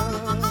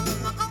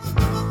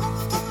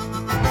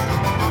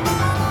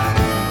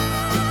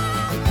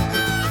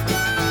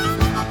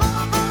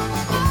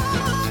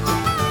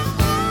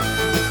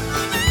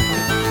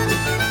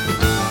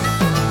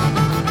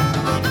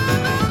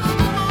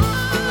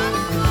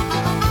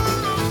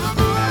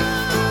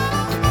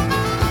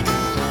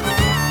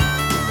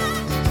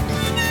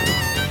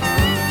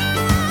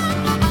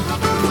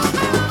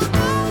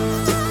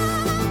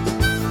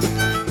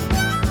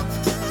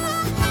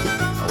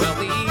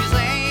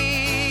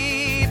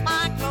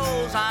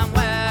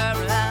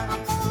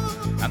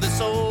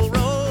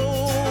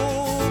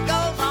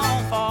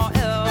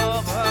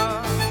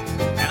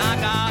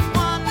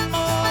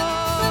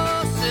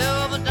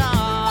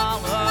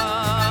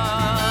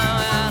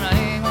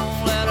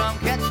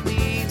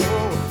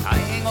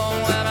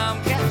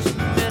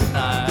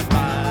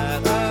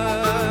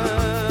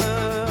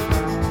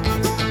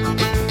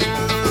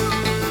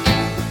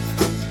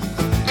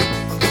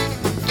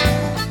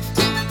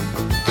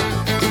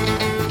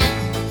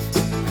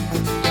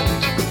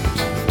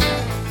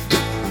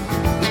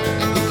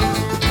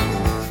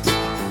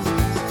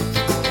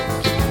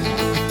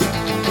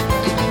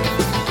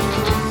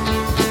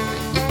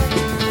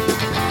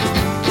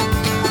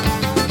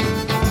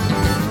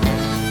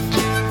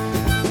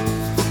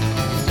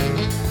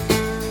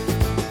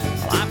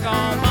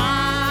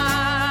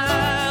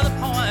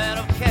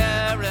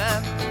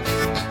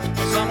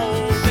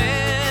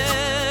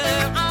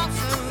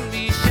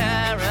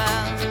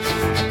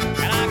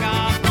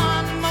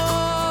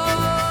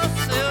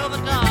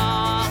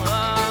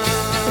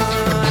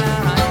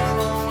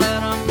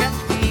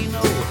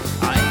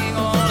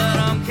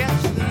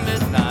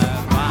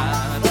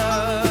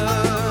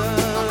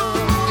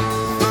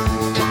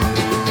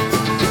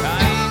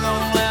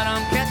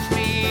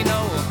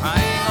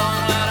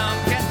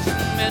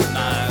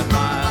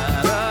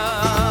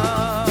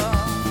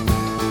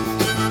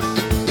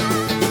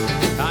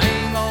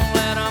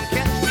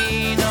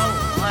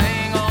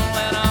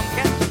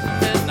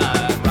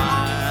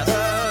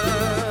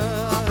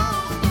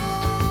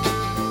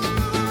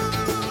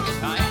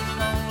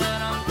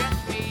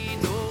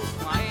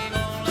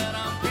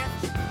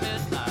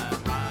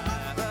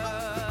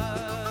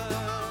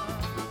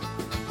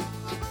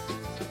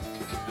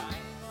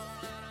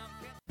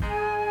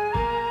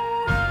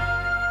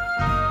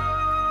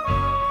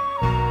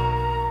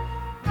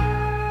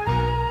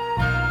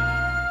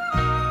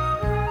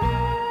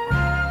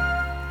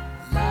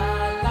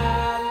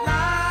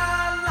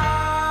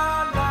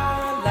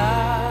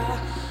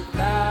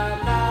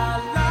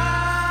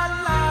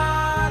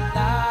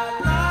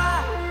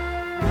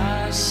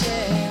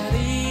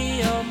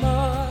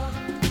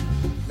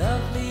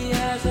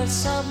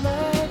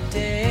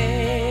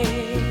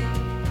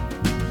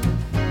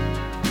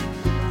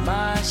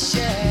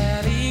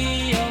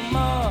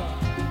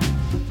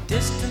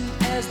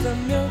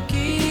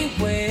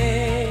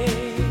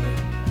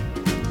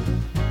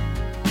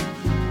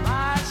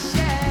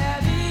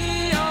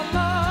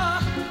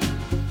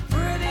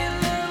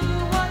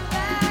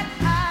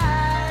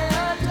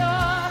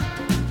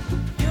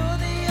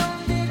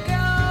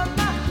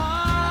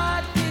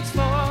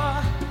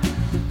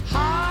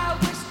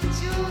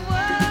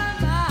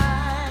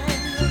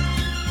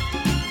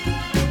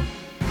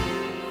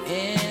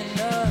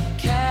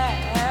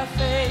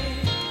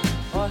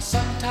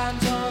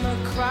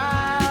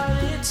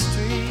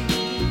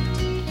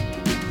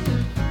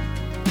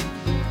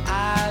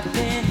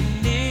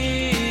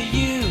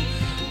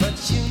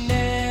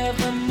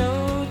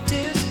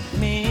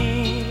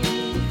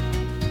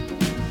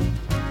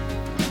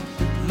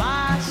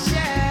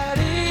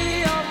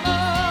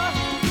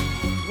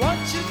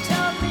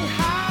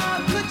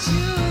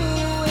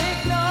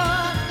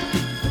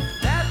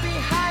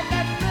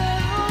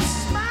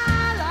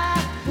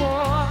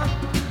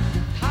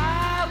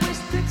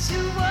 You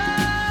were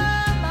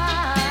mine.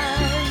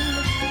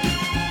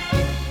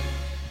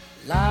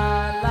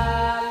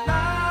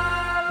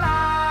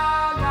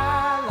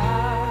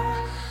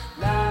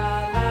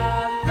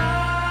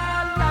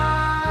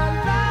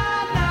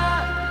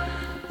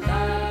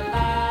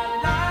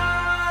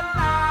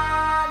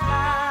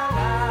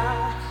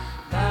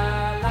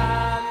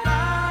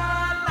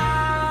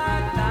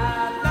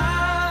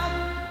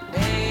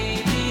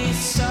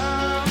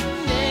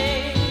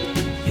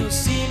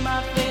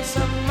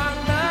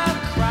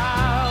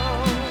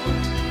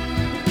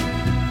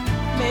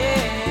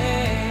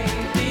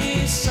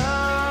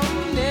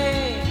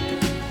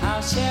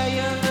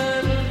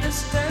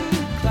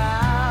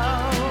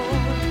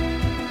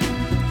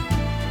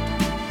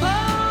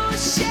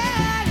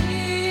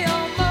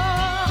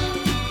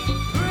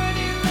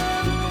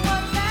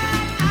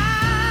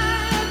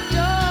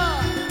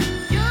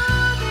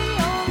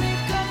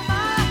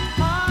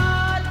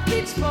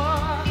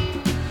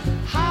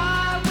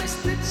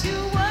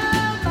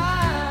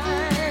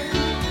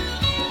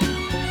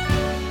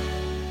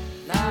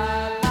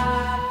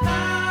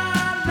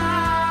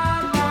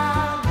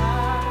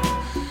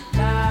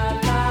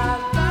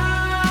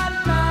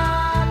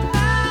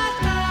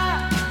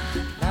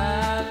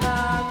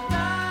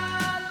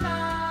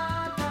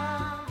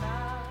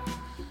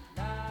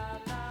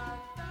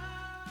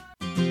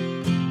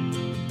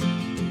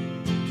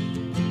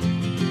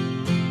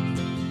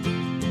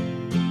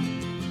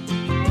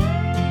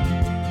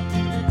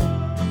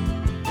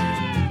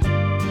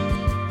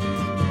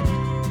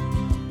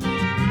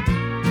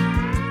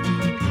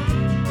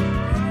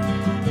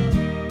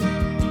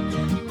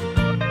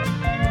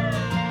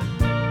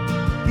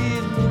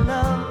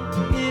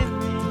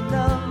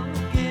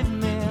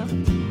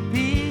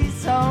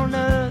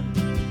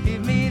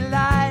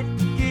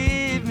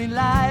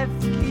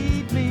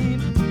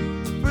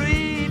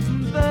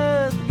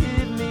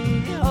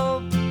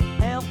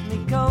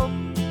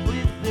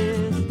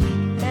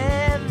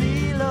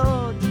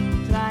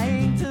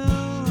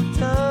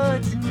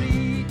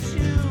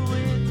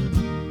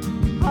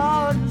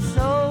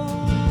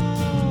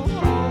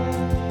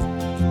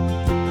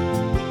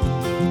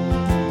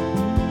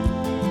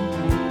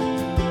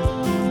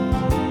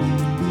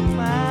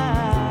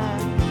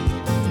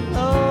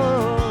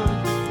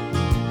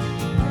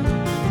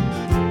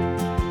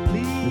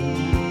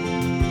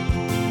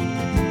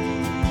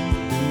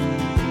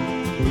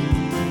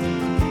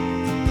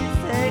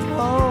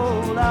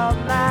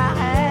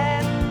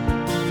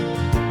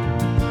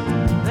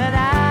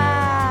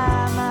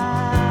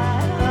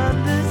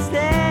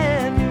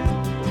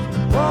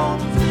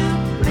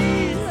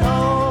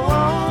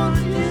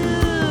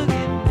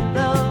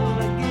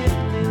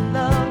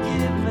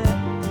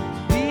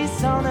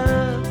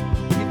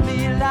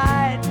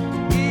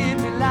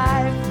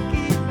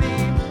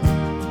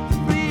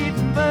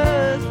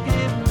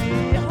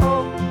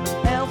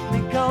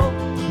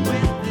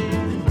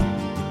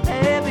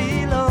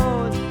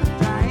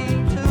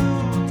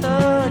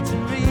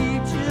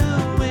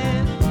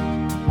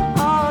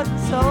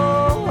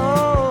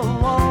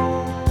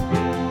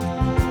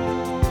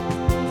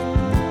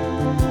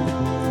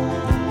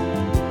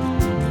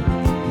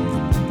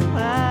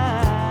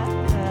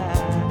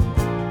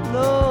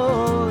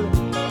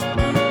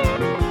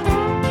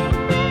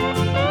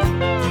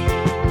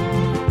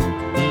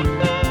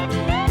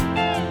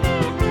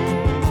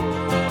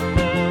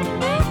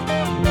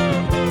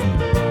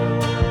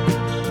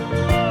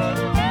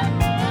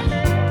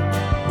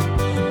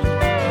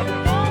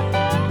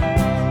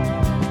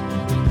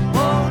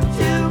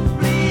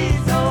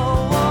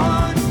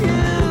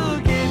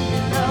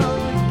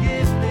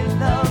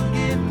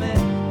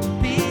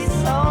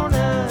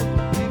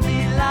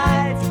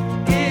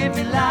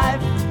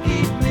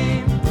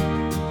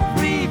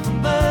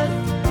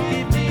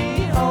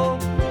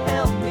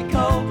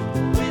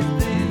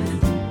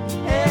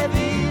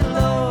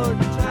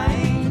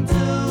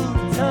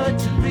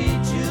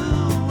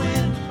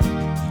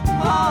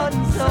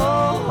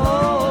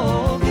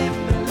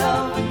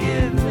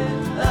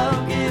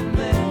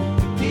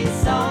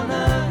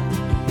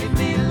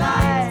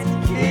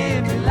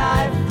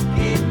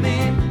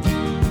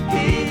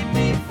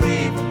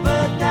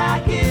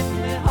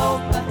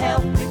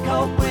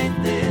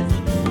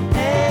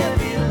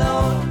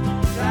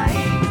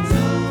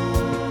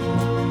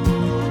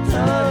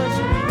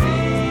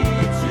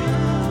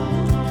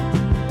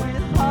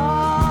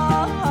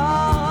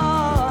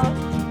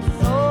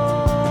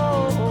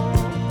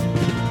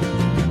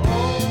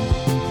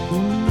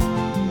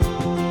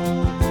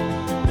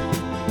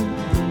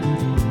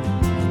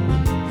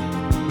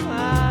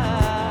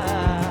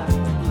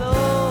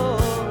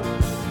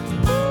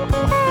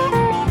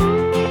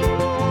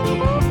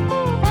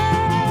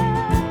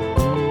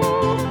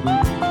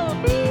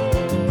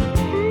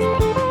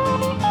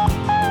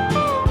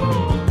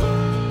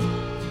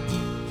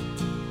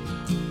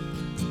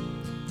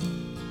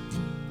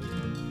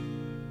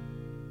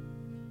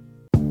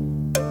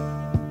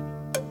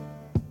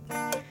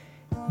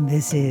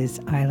 This is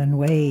Island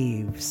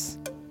Waves,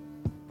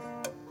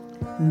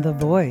 the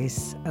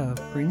voice of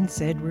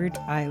Prince Edward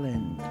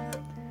Island.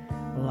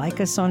 Like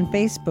us on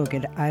Facebook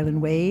at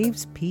Island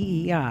Waves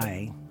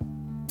PEI.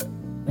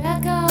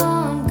 Rock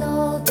on,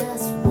 gold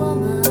dust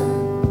woman.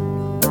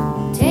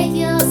 Take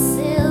your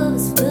silver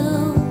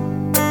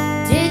spoon,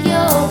 dig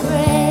your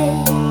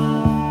grave.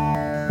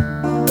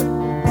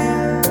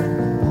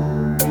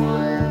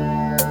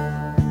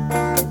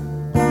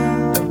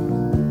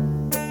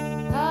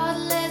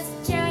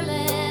 Heartless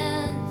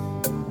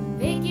challenge,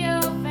 pick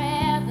your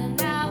path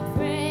and I'll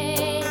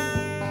pray.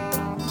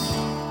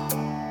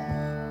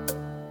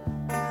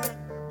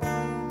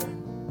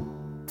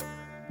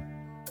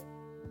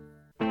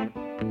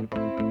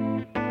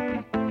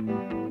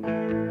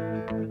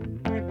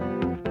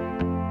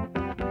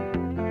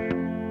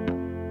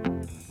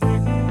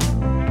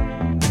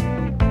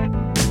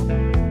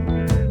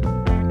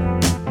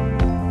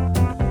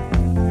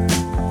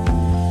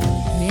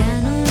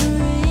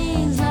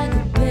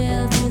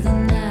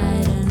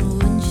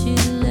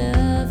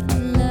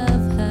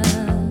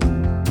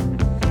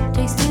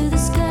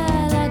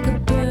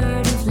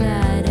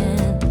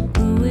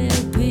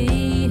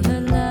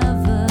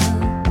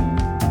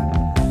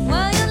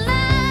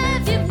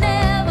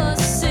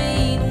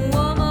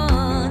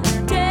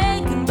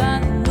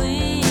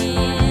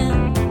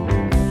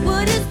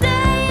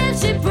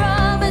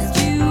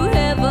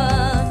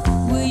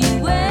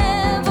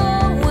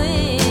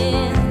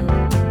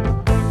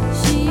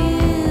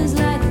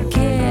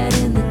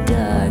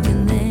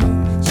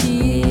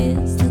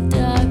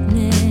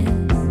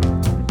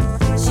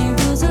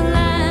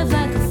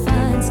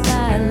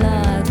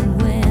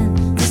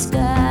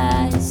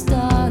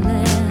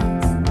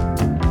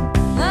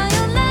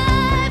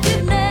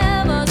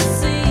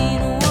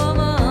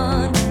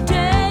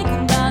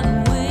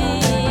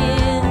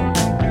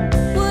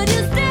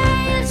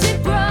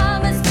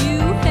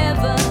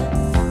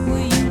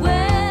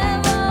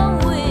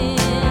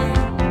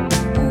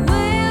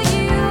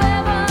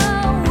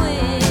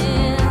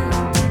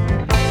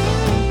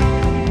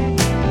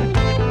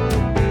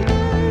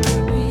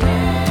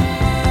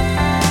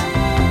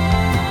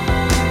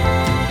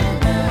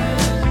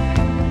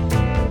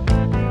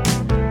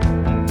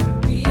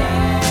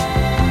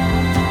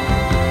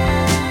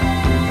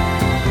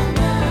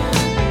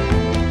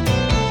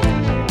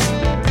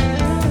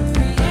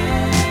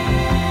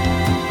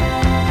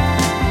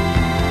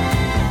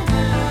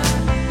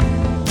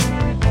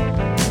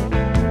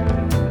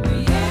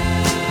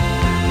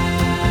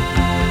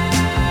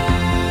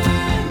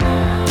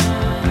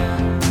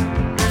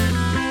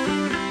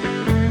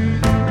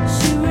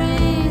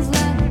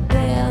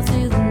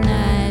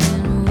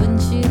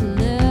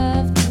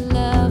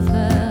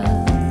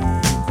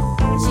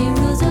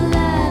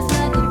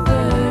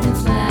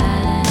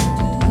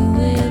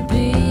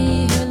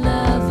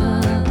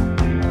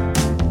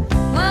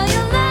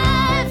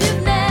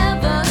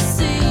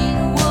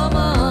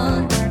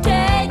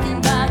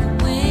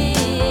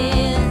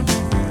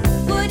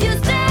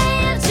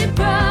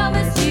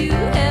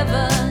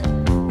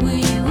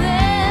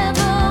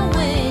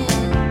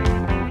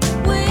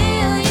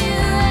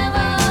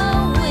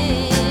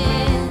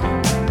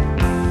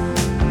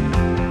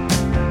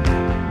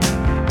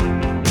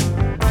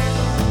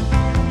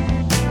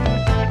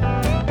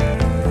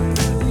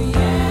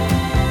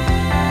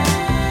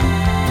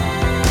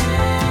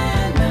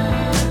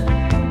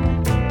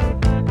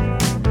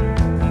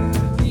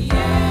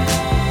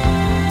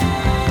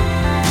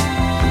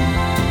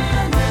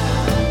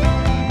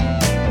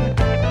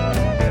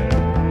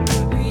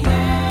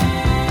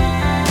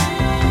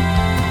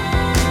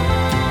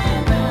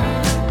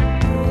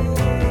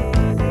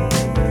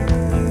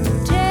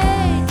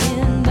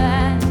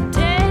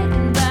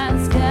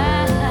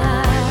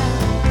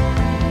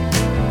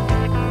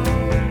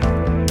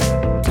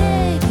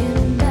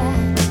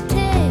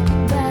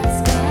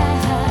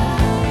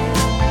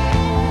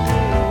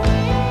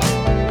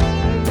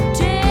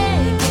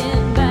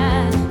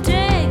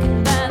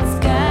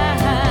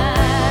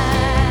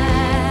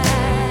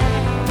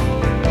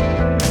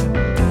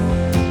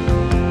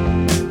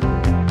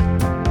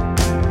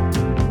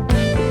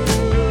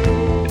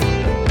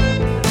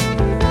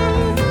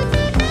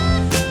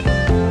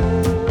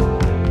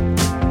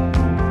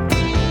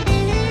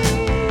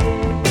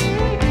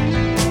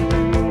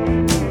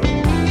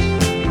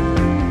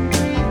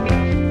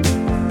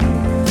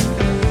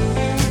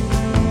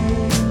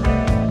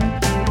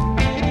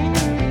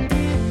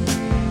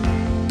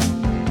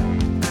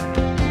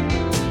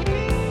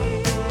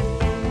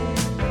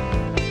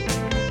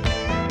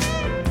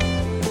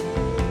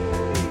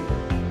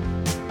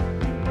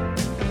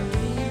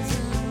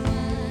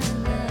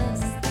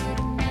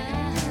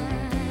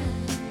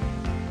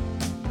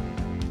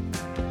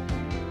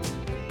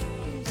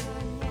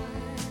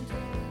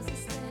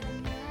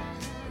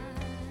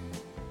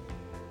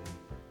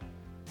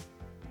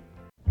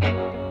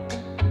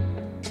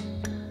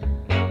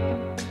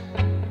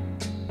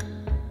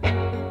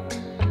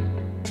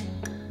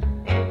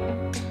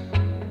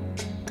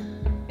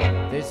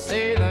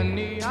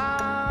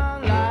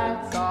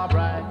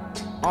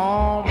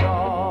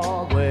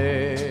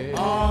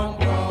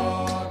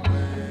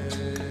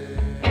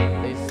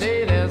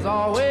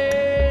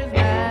 always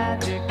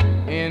magic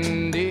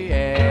in the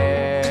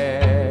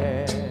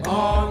air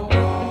on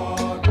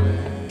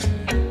Broadway.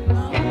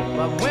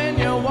 But when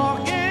you're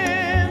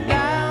walking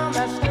down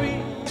that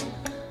street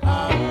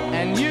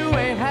and you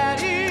ain't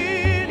had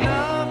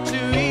enough to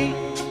eat,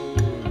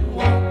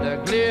 the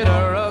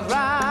glitter is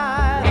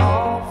right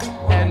off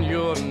and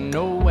you're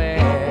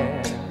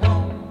nowhere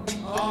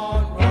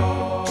on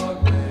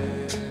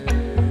Broadway.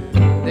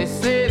 They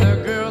say the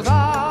girls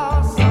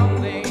are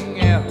something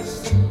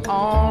else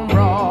on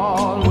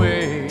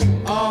Broadway.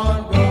 On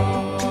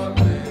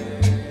Broadway.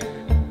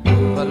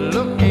 But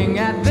looking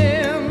at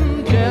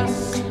them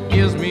just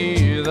gives me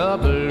the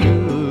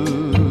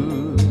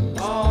blues.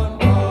 On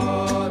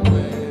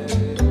Broadway.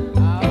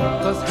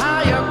 'Cause how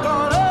you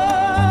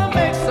gonna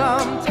make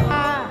some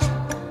time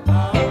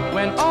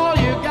when all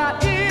you got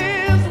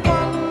is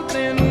one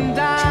thin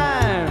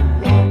dime,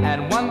 and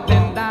one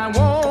thin dime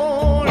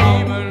won't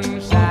even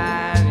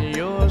shine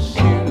your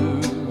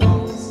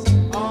shoes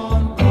on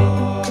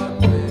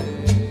Broadway.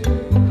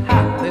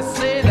 They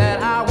say that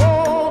I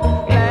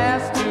won't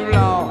last too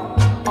long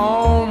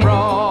on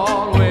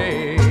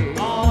Broadway.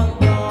 On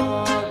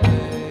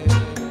Broadway.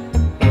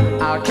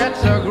 I'll catch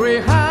a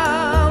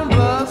Greyhound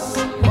bus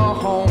for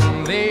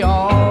home, they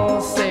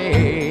all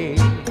say.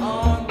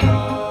 On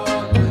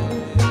Broadway.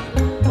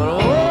 But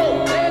oh,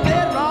 they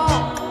did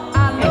wrong,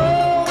 I know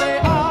they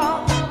are,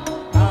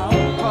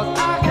 'cause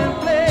I can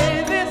play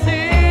this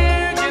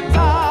here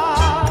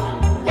guitar,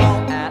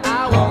 and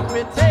I won't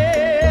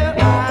pretend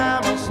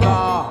I'm a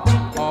star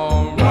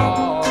on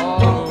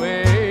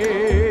Broadway.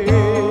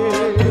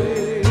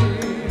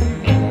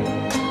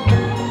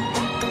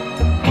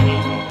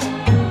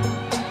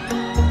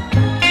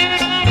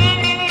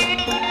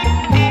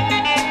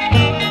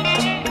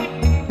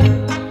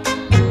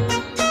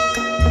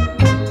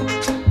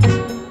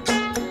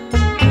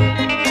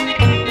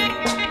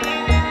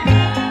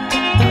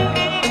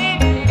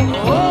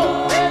 Oh,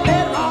 they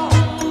did wrong,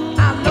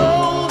 I know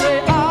they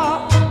are,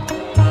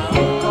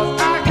 'cause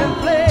I can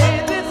play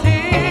this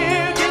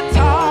here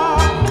guitar,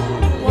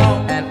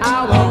 and I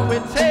won't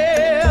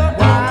pretend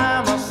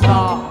I'm a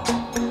star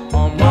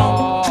on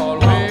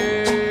Broadway.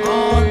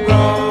 On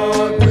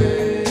Broadway.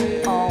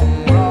 On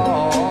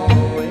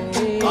Broadway.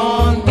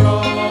 On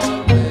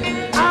Broadway.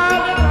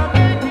 I'll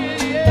make it,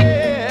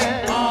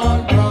 yeah. On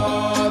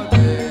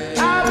Broadway.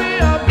 I'll be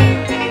a big,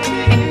 big,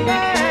 big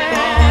man.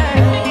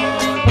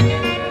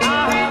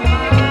 I'll have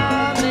my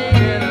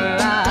name in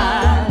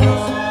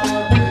lights.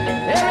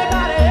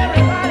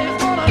 Everybody's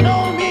gonna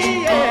know me,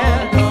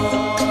 yeah.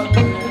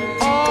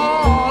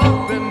 All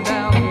up and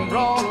down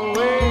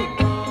Broadway.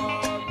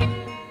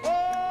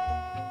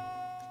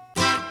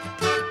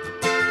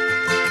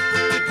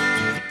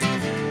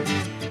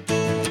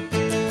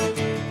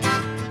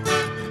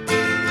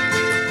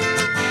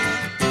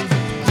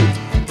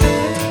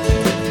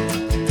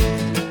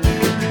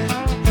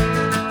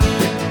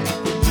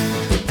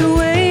 The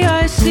way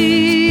I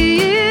see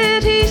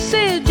it, he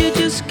said you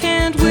just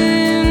can't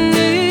win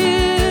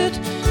it.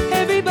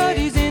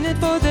 Everybody's in it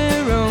for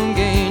their own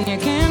gain. You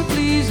can't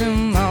please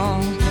them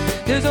all.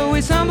 There's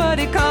always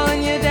somebody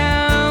calling you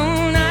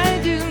down. I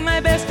do my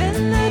best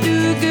and I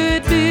do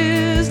good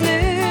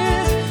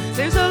business.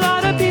 There's a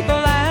lot of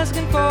people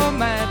asking for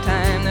my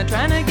time. They're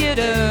trying to get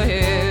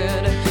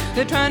ahead.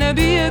 They're trying to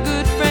be a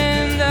good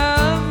friend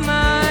of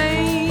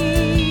mine.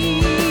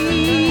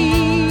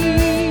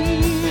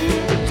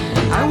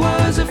 I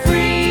was a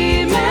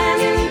free man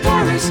in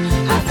Paris.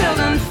 I felt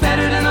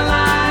unfettered and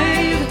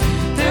alive.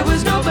 There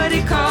was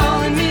nobody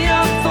calling me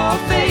up for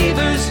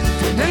favors,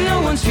 and no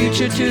one's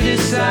future to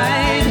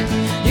decide.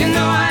 You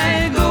know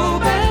I'd go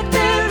back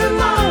there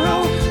tomorrow,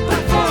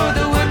 but for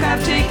the work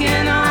I've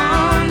taken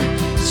on,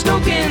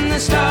 stoking the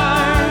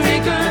Star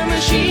Maker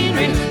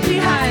machinery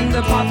behind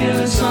the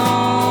popular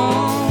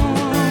song.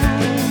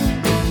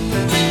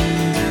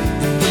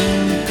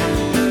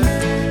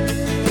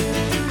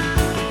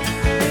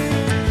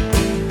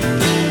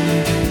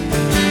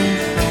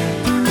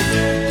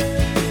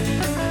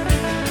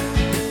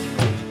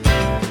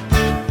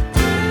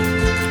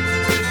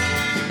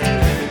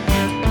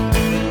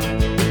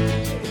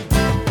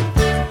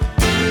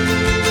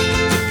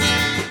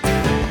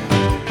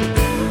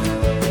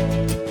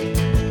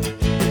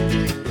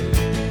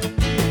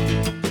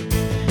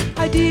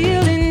 I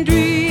deal in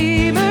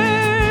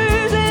dreamers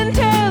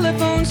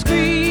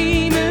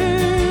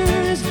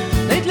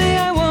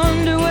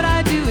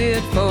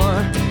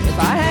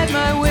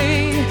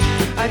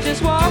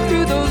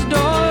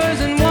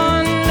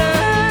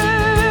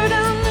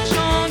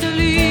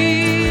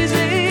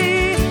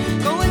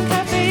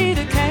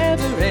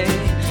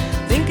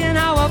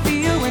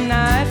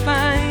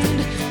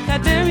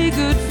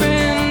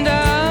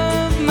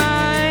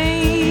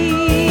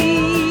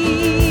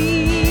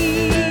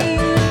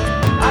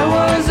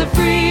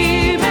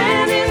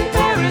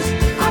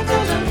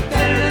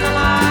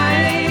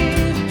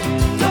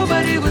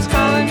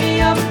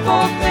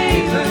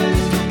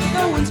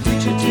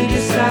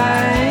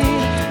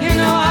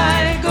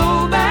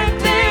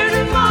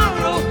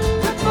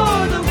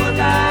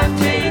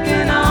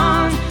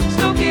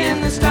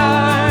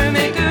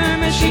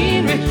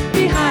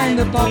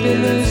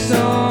popular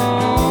song.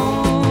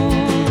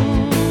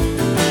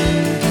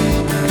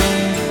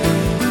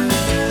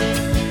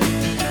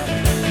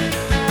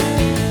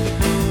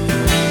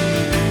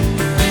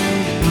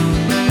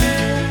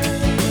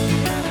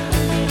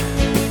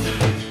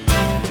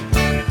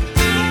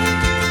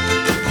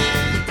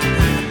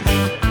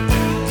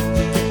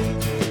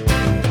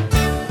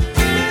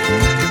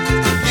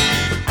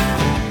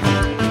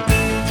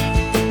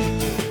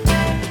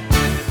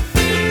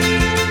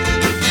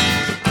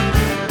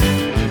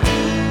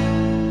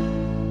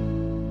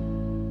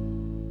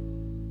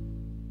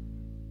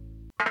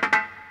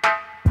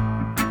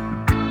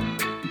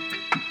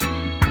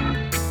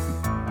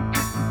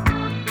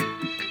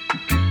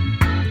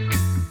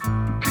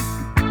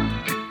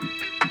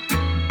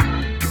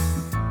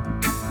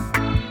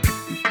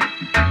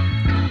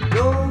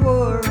 Don't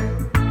worry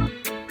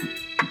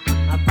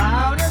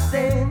about a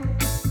thing,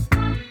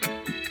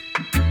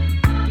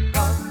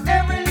 'cause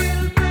every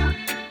little thing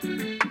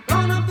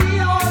gonna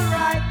be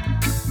alright.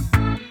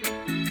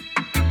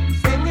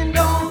 Singing,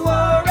 don't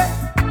worry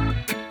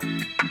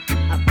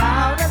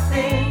about a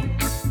thing,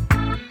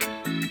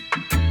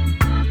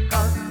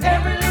 'cause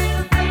every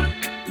little thing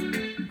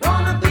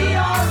gonna be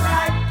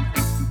alright.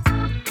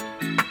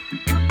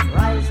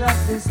 Rise up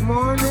this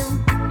morning,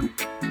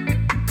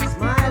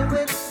 smile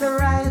with the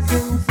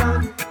rising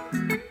sun.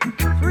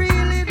 Three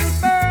little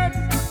birds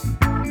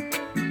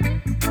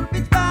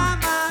pitch by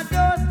my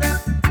doorstep,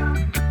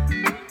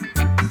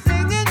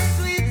 singing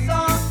sweet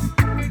songs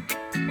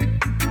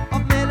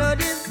of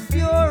melodies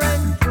pure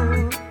and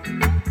true,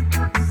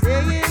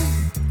 saying,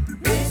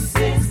 "This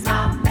is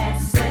my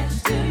message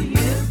to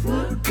you."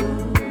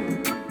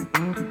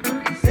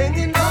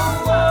 Singing, don't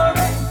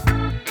worry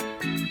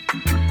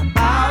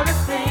about a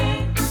thing,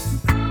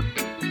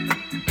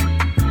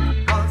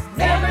 'cause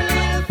every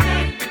little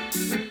thing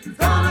is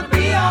gonna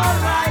be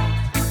alright.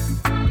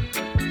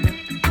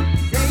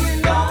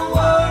 Saying, don't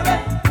worry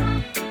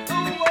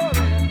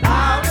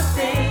about a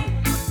thing,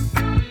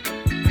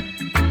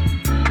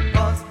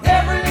 'cause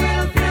every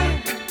little thing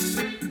is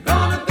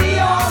gonna be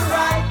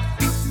alright.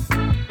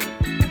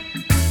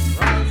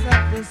 Rise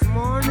up this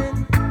morning,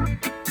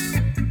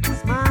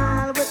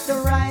 smile with the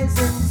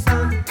rising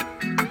sun.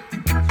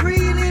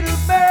 Three little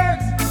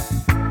birds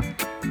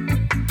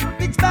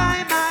pitch by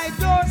my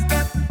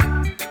doorstep,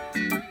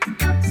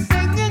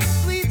 singing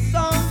sweet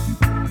songs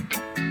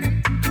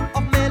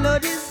of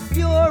melodies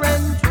pure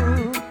and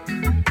true,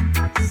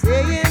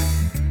 saying,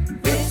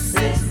 "This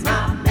is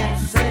my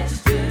message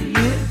to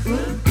you."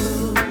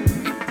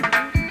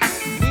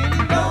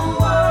 Meaning, don't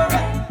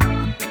worry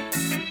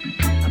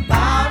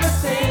about a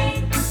thing.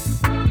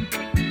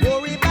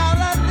 Worry about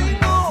a thing,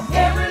 no.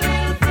 Every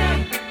little thing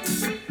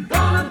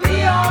gonna be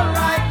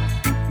alright.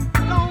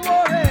 Don't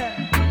worry.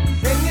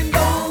 Singing,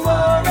 don't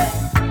worry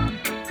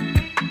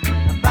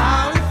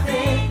about a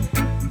thing.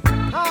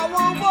 I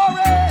won't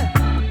worry,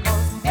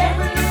 'cause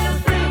every little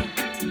thing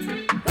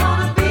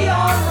gonna be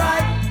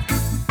alright.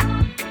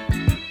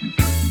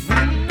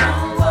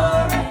 Don't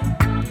worry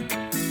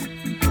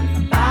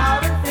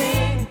about a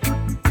thing,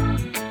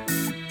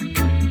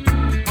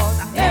 'cause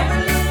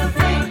every little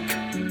thing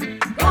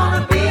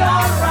gonna be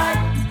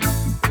alright.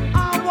 I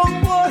won't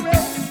worry.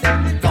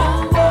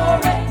 Don't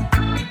worry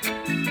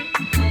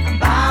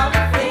about a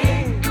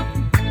thing,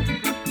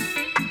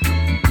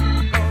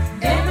 'cause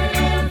every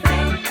little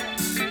thing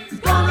is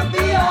gonna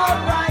be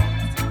alright.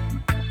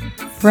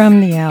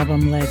 From the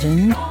album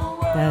Legend,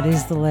 that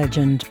is the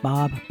legend,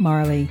 Bob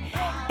Marley.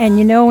 And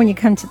you know, when you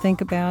come to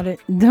think about it,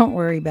 don't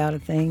worry about a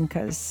thing,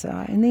 because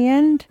in the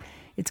end,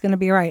 it's going to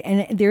be all right.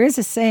 And there is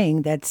a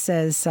saying that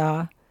says,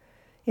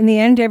 in the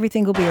end,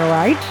 everything will be all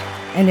right.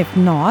 And if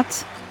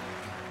not,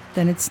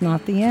 then it's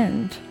not the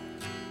end.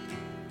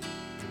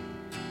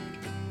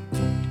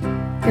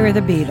 Here are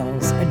the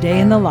Beatles, A Day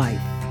in the Life.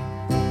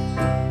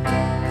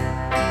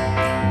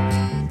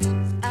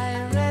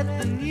 I read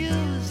the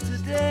news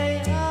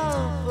today,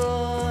 oh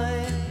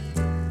boy,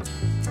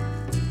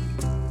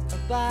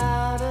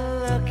 about a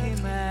lucky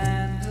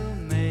man who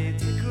made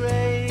the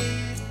grade.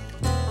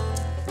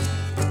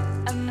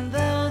 And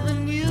though the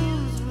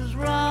news was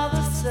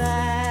rather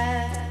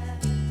sad,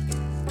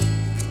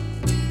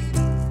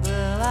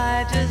 well,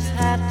 I just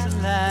had to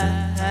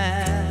laugh.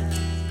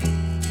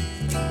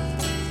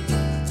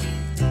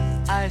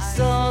 I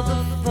saw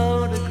the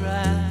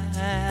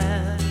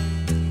photograph.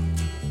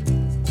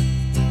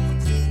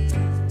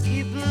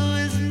 He blew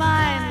his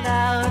mind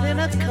out in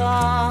a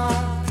car.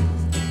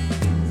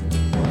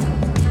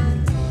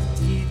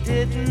 He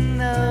didn't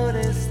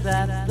notice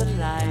that the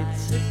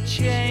lights had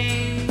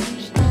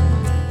changed.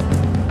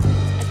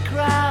 A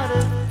crowd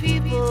of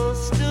people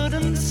stood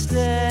and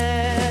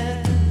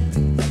stared.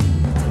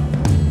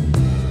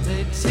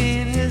 They'd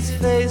seen his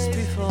face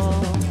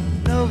before.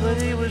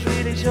 Nobody was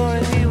really sure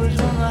if he was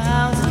from the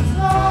House of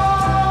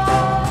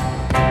Lords.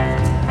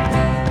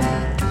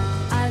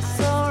 I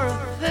saw a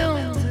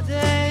film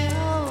today,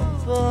 oh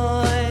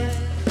boy.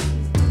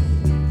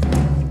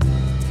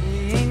 The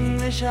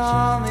English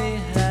army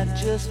had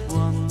just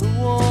won the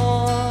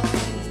war.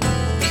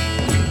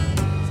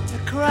 The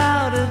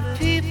crowd of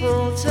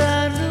people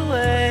turned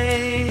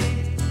away.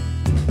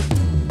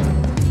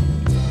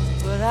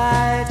 But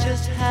I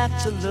just had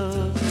to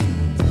look,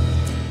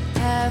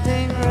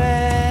 having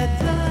read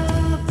the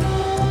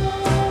book.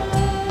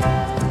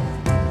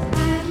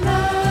 I'd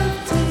love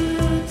to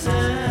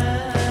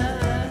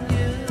turn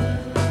you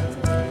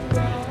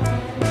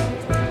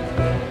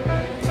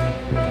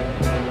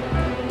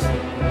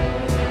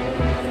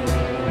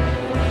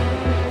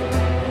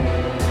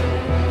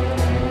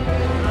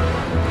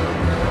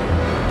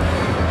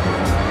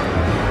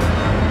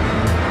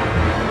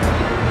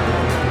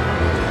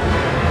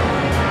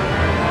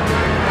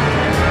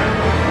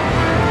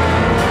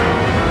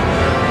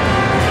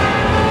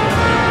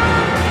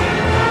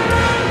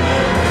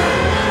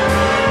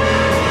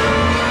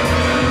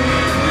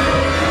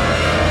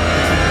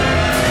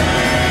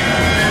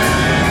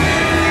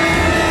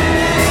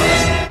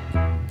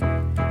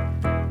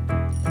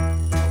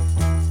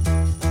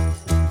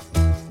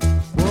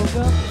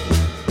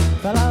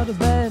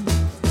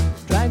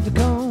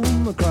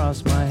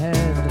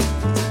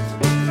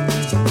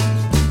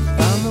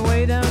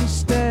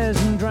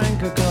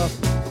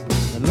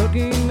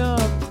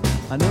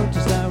I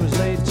noticed I was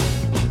late.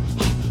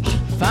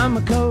 Found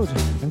my coat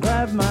and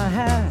grabbed my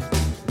hat.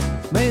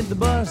 Made the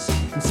bus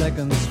in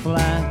seconds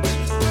flat.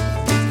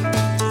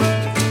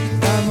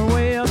 Found my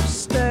way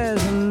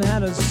upstairs and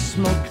had a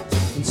smoke.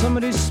 And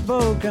somebody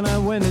spoke and I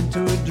went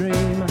into a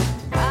dream.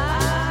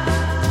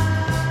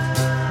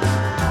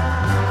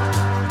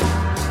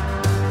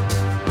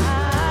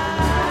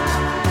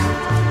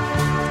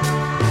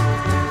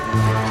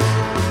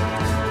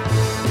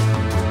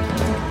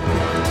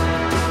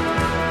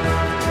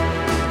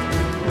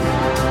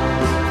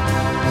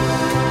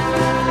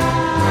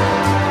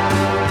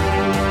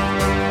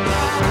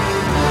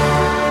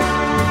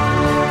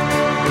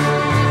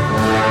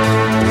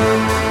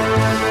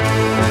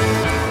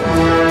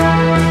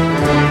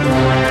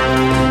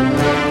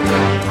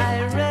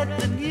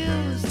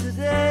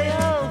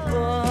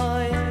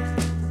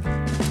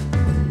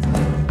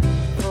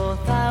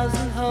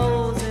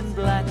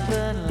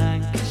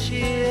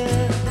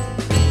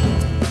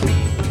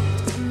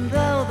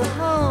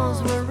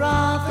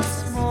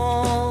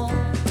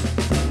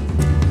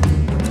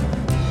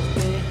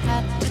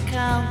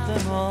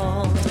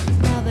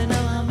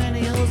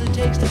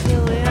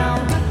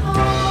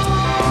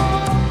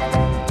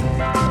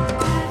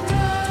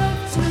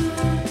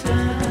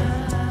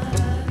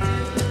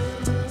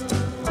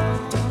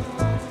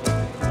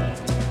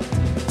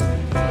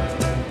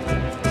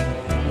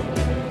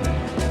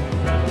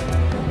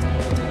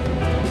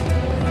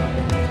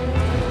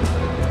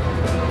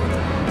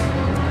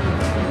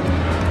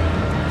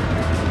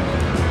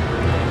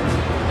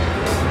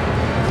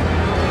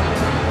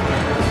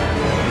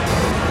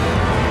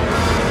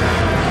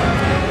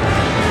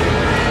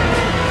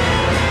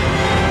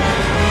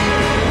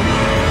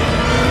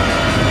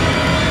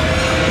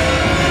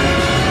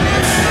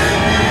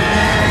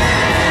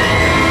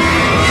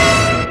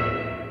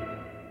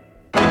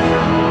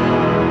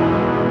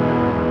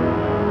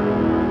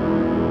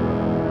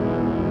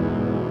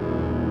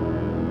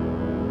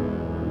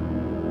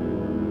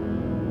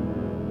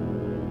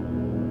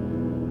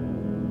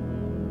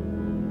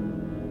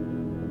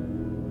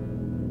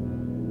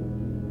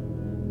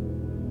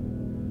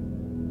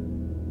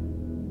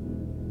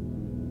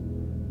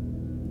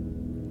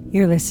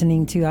 You're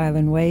listening to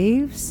Island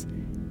Waves,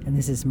 and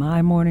this is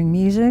My Morning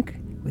Music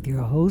with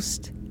your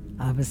host,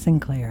 Ava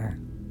Sinclair.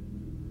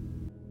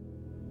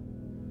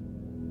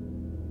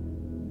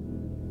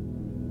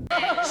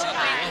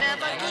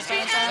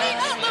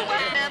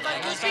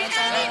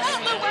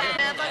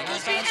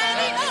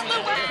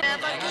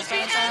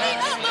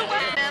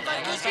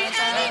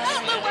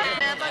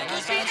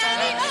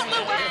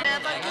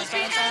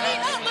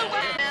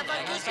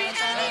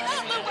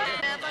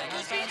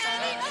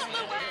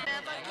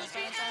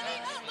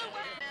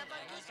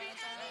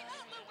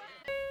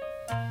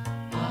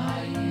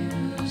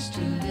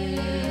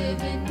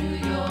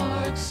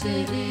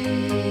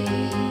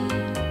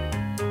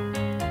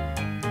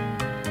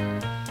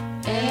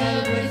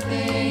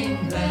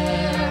 Everything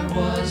there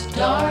was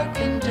dark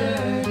and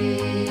dirty.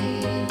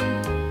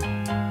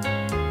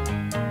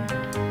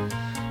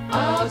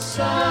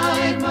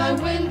 Outside my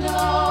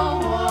window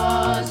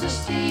was a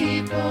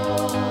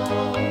steeple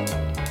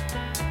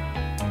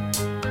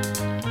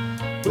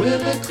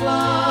with a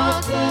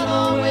clock that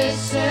always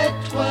said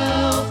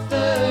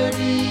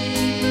 12:30.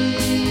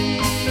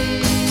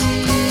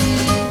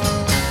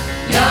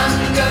 Young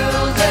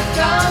girls are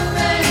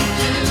coming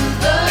to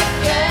the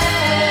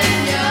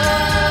canyon,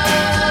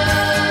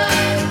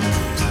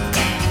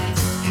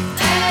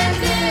 and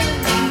in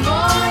the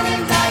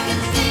mornings I can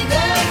see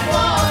them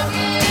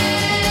walking.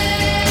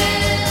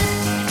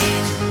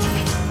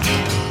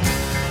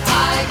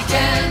 I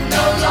can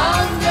no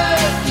longer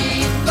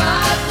keep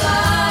my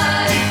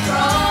blind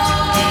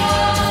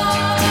drawn,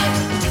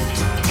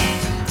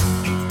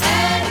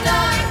 and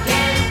I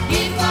can't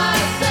keep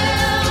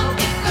myself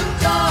from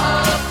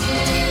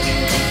talking.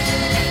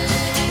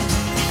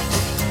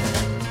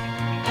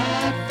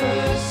 At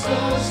first so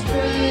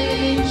strange.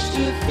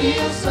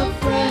 feel so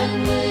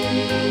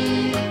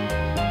friendly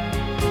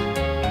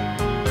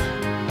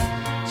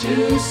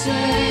to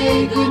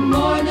say good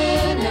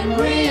morning and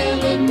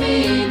really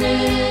mean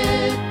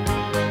it,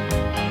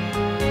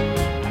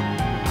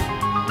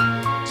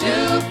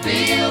 to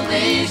feel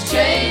these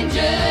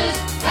changes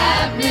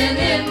happening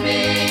in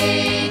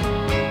me,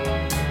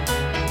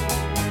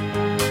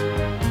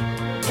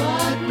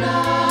 but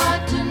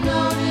not to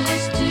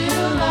notice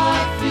till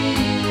I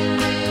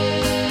feel it.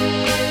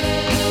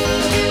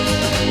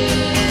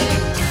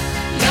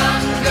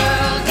 Young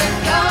girls are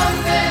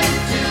coming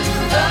to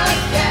the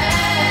canyon,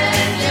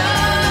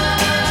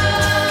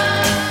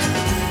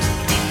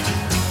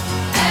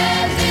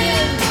 and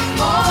in the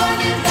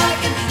mornings I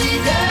can see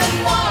them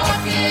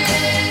walking.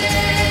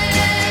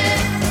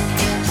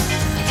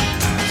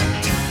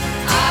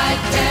 I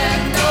can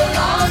no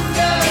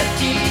longer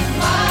keep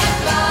my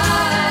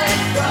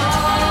life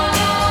from,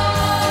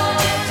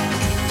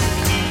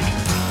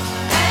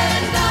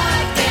 and I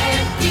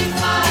can't keep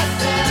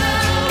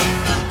myself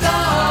from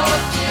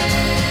talking.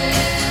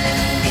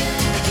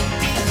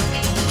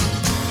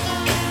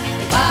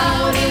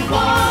 Cloudy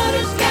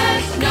waters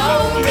cast no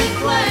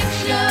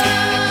reflection,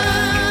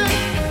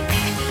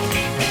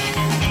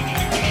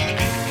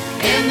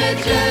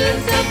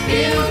 images of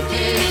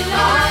beauty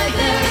lie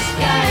there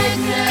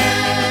stagnant,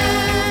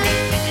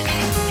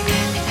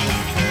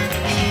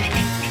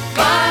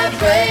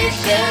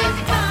 vibrations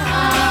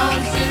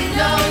bounce in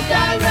no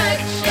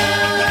direction,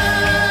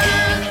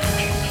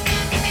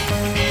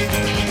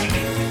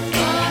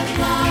 but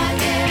lie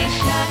there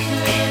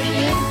shattered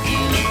into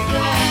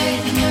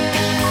fragments.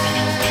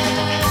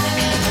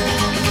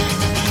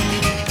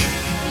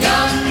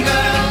 Young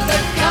girls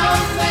are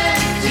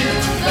coming to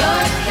the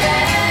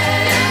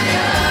canyon,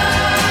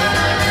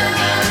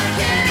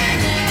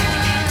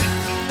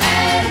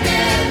 and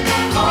in the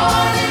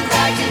mornings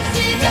I can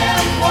see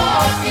them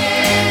walking.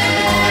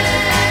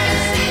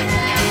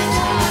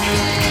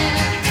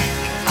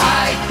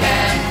 I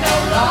can no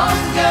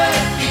longer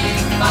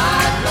keep my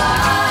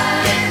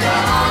blind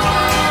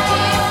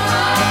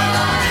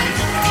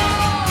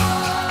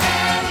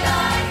and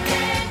I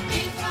can't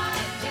keep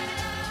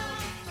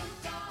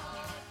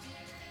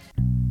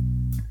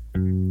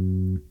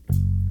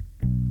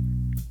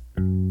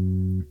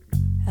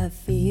I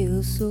feel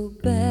so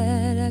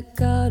bad, I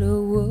got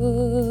a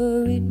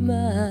worried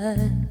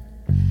mind.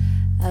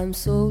 I'm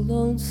so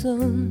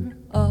lonesome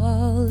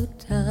all the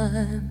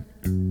time.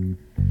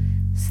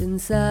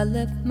 Since I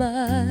left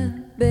my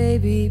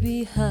baby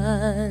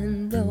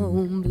behind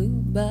on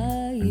Blue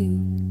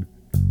Bayou,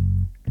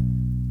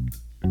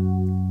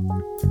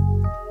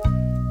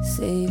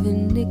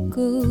 saving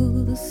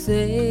nickels,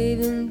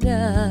 saving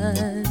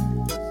dimes,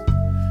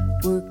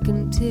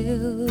 working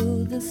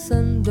till the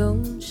sun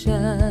don't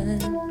shine,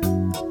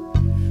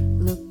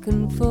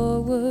 looking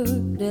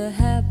forward to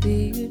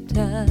happier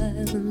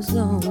times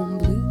on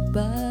Blue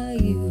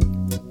Bayou.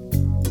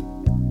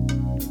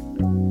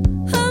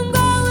 I'm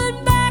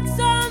going back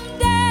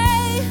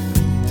someday,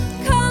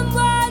 come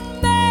what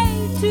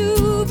may, to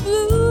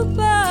Blue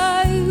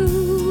Bayou,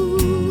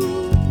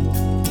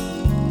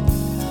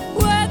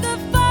 where the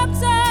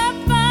folks are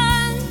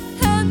fine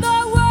and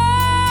the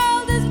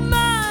world is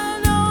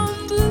mine on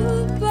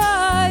Blue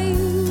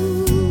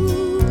Bayou,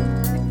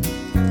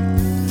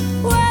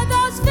 where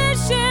those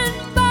fishing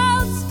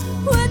boats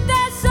with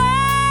their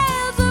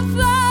sails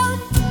afloat,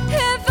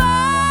 if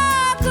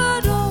I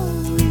could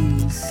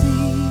only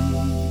see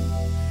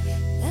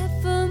that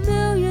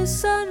familiar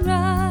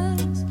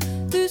sunrise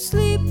through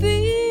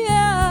sleepy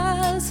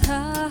eyes,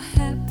 how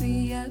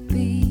happy I'd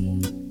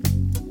be.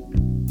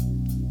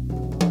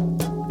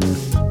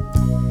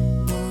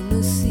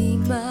 Wanna see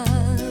my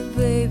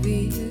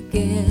baby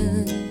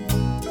again,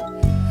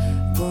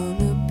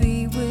 wanna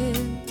be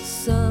with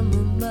some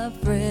of my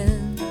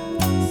friends,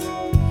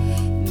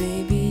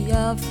 maybe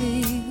I'll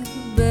feel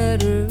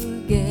better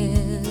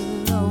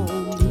again on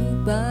Blue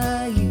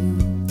Bayou.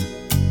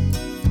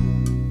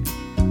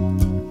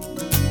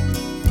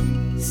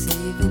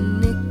 Saving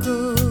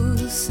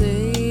nickels,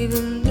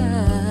 saving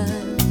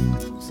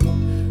dimes,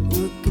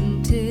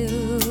 working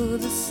till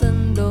the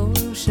sun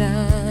don't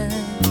shine,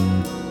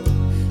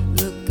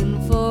 looking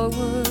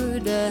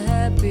forward to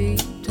happy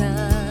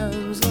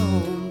times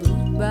on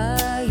Blue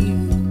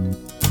Bayou.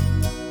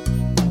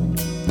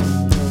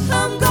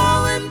 I'm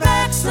going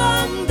back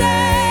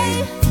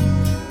someday,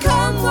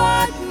 come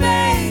what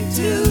may,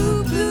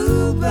 to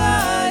Blue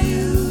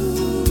Bayou,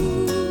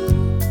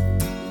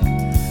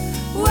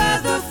 where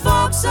the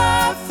folks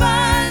are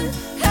fine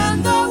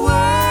and the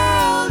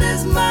world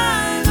is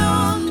mine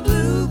on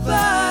Blue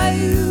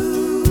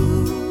Bayou,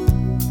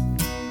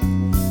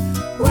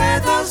 where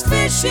those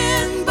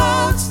fishing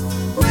boats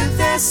with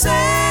their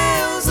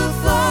sails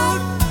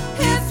afloat,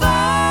 if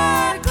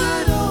I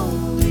could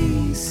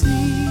only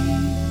see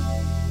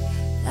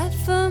that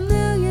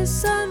familiar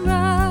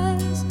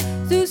sunrise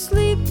through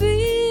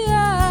sleepy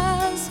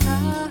eyes,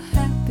 how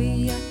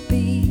happy I'd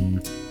be.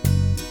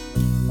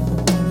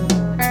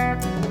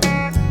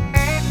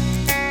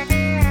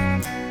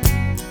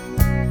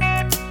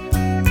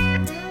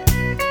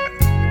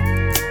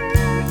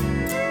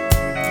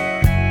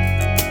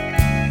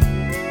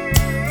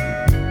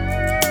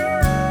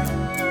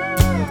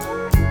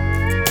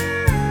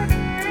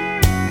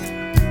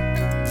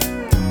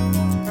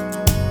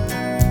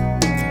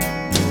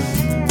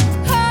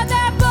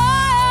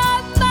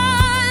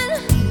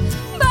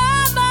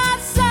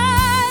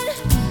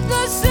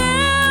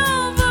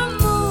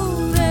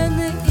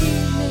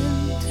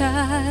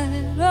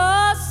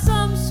 oh,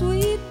 some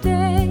sweet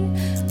day,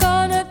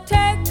 gonna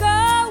take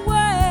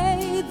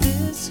away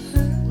this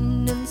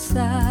hurting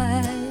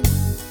inside.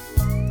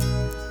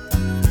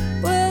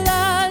 Will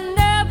I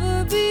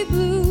never be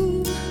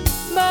blue?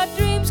 My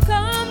dreams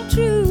come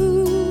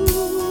true.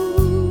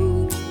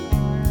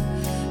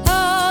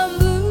 I'm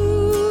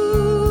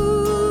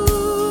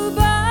moved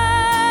by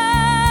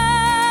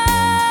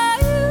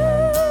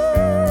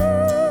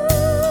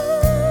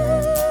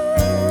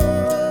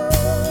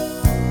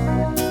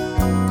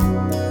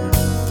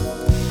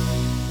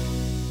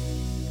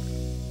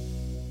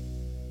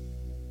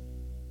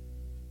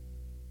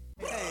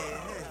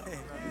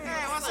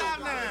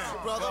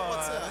Brother,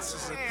 what's up? This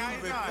is a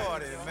groovy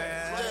party,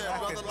 man. Yeah,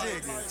 brother,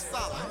 like it.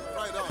 Solid.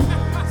 Right on.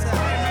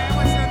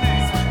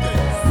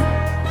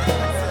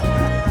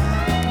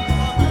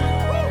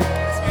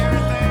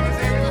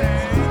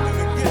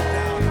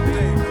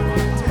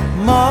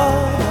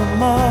 Mother,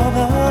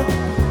 mother,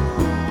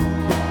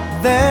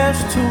 there's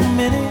too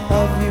many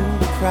of you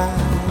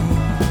crying.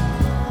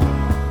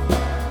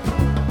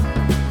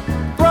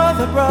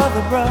 Brother,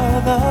 brother,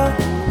 brother,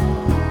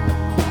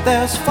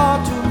 there's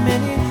far too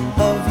many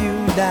of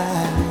you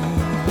dying.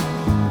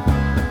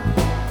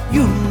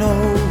 You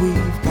know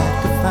we've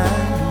got to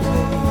find a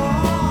way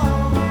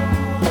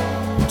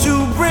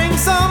to bring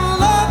some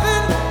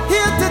loving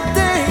here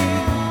today.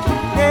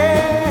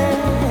 Yeah.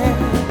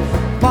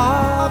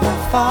 Father,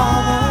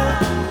 Father,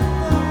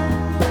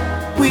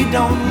 we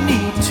don't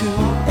need to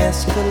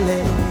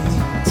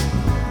escalate.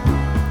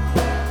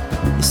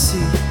 You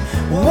see,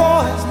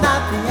 war is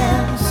not the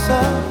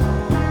answer,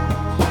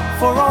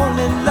 for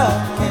only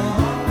love can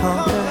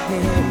conquer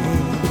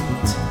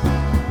hate.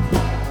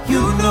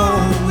 You know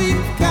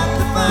we've got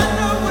to find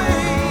a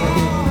way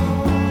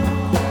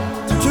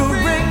to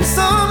bring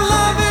some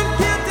loving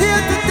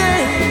here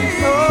today.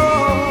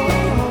 Oh,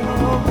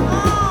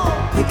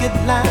 picket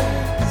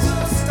lines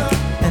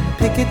and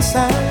picket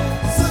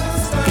signs,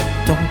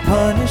 don't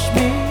punish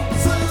me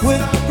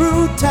with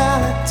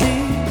brutality.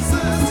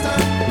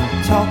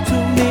 Talk to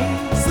me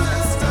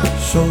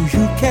so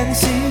you can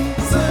see,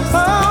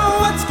 oh,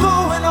 what's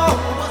going on.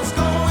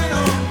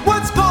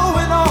 What's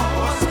going on?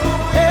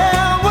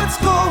 Yeah, what's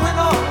going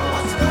on?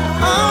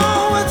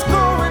 Oh, what's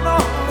going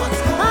on?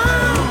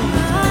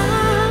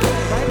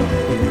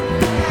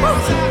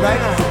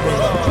 Right on.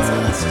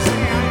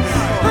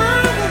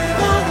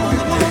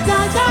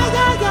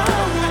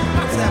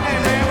 Hey,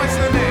 man, what's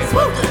your name?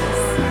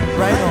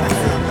 Right on.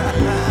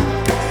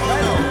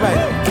 Right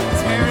on.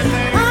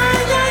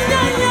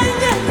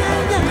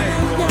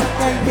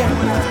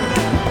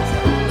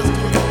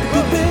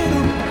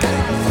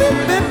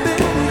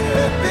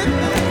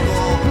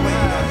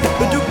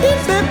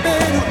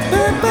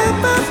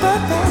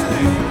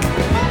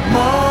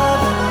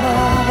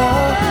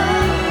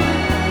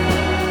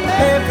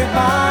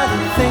 Everybody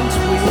thinks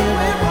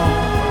we're at home.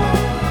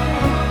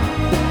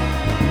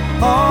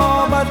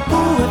 Oh, but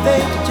who are they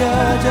to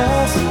judge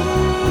us?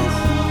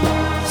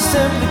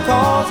 Simply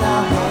cause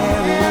our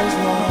hair is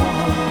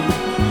long.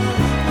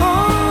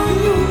 Oh,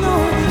 you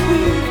know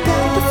we've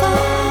got to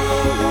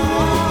find a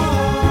way.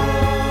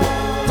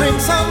 Bring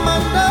some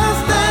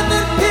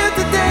understanding here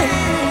today.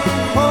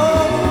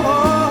 Oh,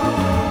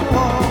 oh,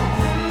 oh.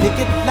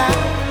 Picket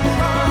lines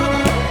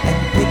and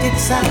picket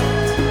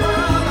signs,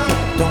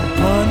 don't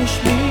punish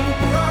me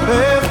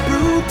with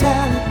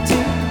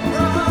brutality.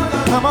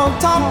 Come on,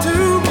 talk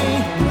to me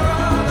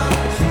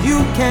so you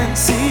can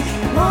see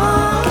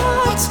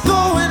what's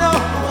going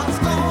on.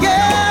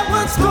 Yeah,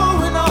 what's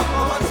going on?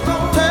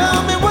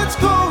 Tell me what's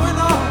going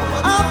on.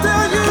 I'll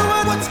tell you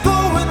what's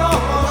going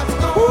on.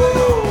 Ooh.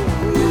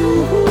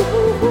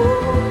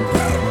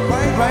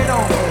 Right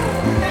on,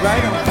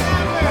 right on.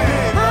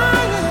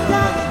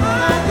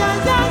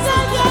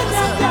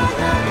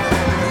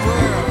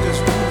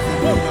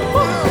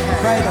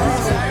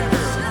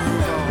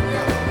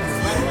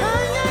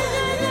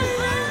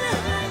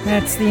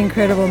 That's the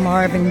incredible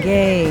Marvin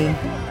Gaye.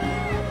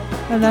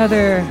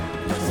 Another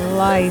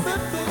life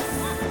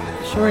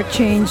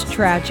shortchanged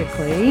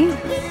tragically,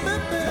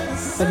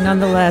 but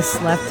nonetheless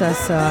left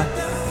us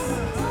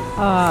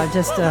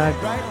just a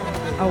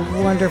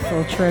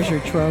wonderful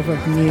treasure trove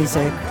of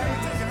music.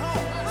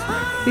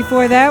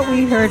 Before that,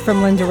 we heard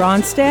from Linda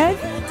Ronstadt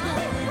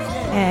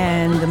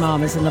and the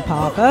Mamas and the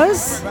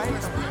Papas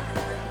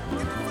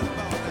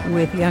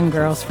with Young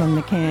Girls from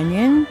the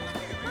Canyon.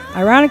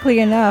 Ironically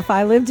enough,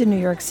 I lived in New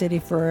York City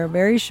for a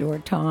very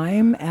short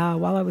time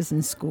while I was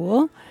in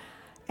school,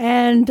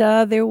 and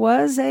there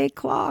was a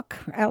clock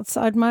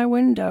outside my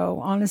window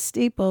on a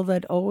steeple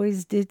that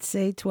always did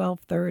say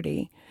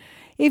 12:30.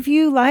 If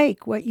you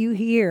like what you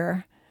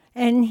hear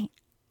and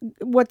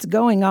what's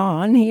going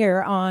on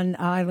here on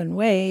Island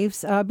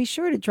Waves, be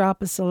sure to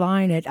drop us a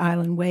line at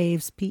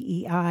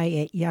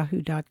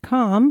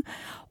islandwavespei@yahoo.com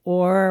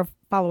or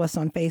Follow us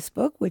on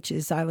Facebook, which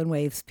is Island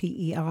Waves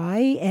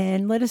PEI,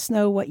 and let us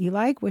know what you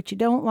like, what you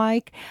don't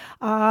like,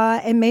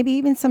 and maybe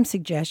even some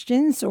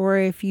suggestions, or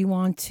if you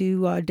want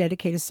to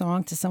dedicate a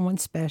song to someone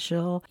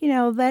special. You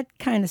know, that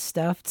kind of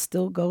stuff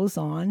still goes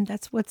on.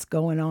 That's what's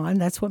going on.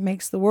 That's what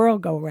makes the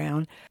world go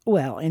round.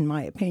 Well, in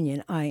my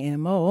opinion,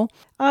 IMO.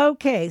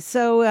 Okay,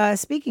 so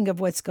speaking of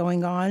what's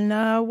going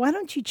on, why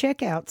don't you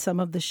check out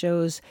some of the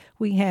shows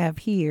we have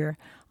here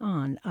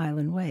on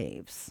Island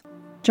Waves.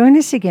 Join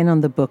us again on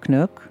the Book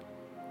Nook,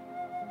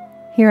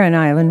 here on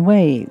Island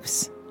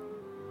Waves,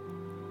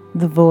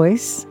 the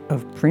voice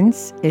of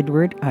Prince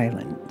Edward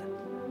Island.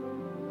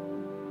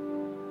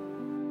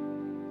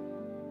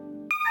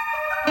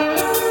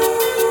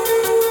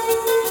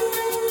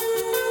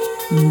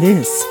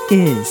 This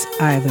is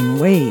Island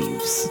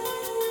Waves.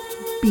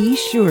 Be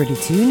sure to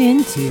tune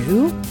in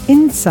to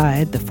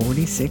Inside the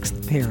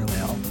 46th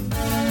Parallel.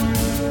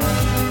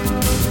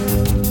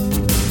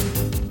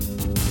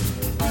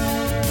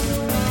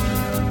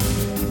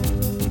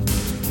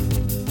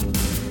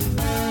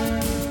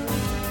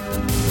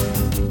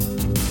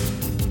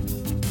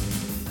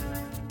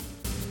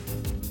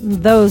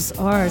 Those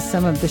are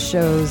some of the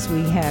shows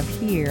we have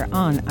here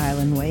on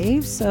Island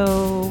Waves,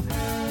 so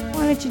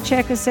why don't you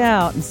check us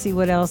out and see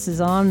what else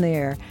is on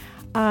there.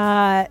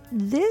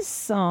 This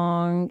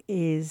song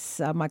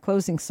is my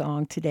closing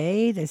song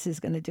today. This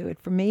is going to do it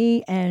for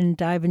me, and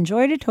I've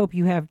enjoyed it. Hope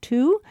you have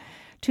too.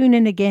 Tune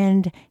in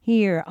again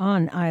here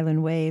on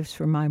Island Waves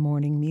for my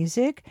morning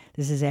music.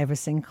 This is Eva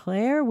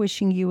Sinclair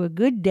wishing you a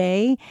good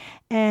day.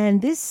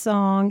 And this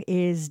song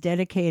is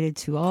dedicated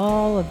to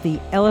all of the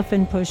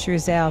elephant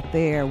pushers out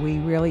there. We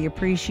really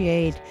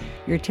appreciate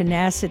your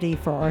tenacity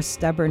for our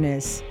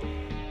stubbornness.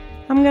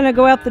 I'm going to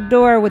go out the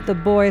door with the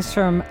boys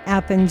from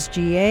Athens,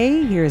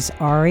 GA. Here's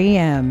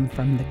REM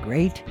from the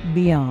Great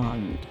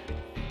Beyond.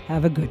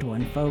 Have a good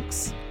one,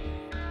 folks.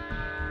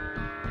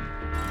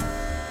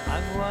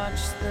 I've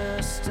watched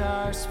the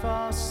stars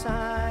fall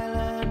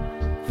silent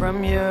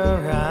from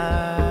your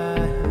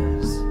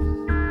eyes.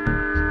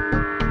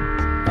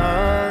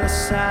 All the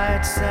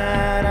sights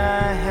that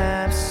I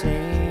have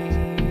seen.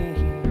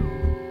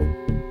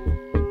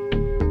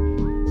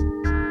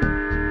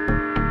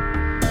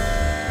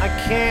 I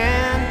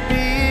can't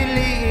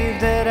believe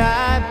that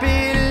I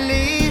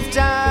believed.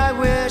 I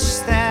wish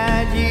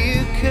that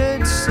you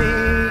could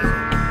see.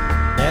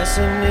 There's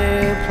a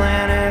new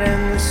planet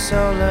in the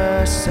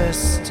solar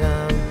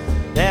system.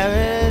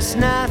 There is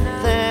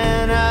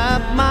nothing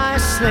up my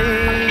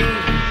sleeve.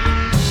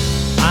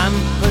 I'm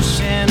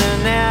pushing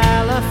an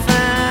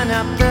elephant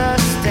up the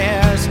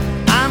stairs.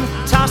 I'm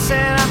tossing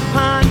up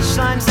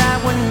punchlines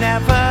that were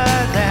never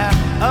there.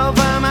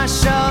 Over my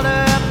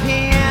shoulder a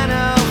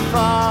piano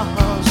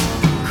falls,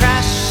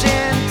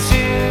 crashing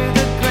to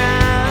the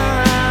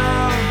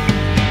ground.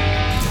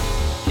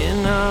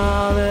 In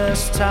all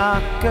this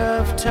talk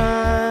of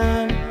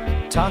time,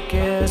 talk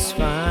is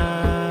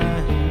fine.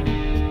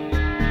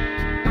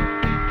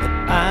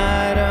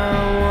 I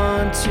don't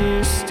want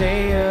to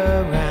stay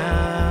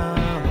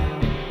around.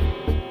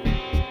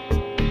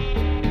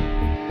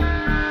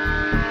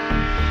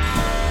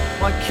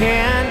 Why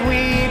can't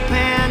we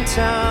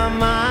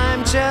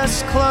pantomime?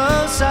 Just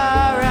close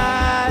our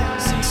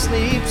eyes and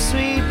sleep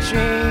sweet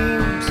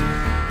dreams.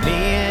 Me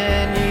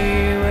and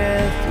you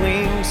with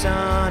wings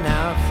on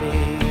our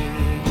feet.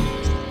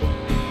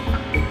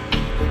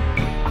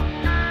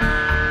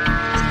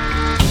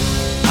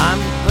 I'm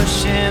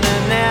pushing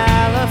an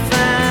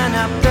elephant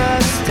up the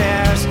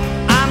stairs.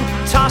 I'm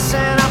tossing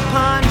up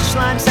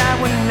punchlines that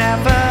were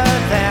never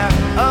there.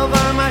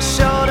 Over my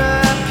shoulder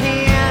a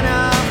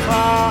piano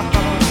falls,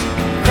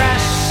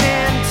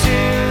 crashing to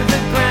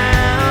the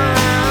ground.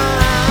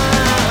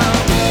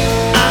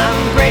 I'm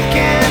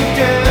breaking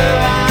through,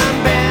 I'm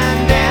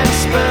bending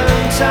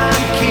spoons,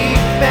 I'm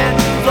keeping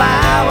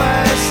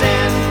flowers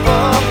in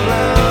full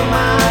bloom.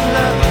 I'm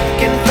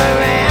looking for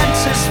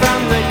answers from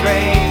the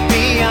great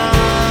beyond.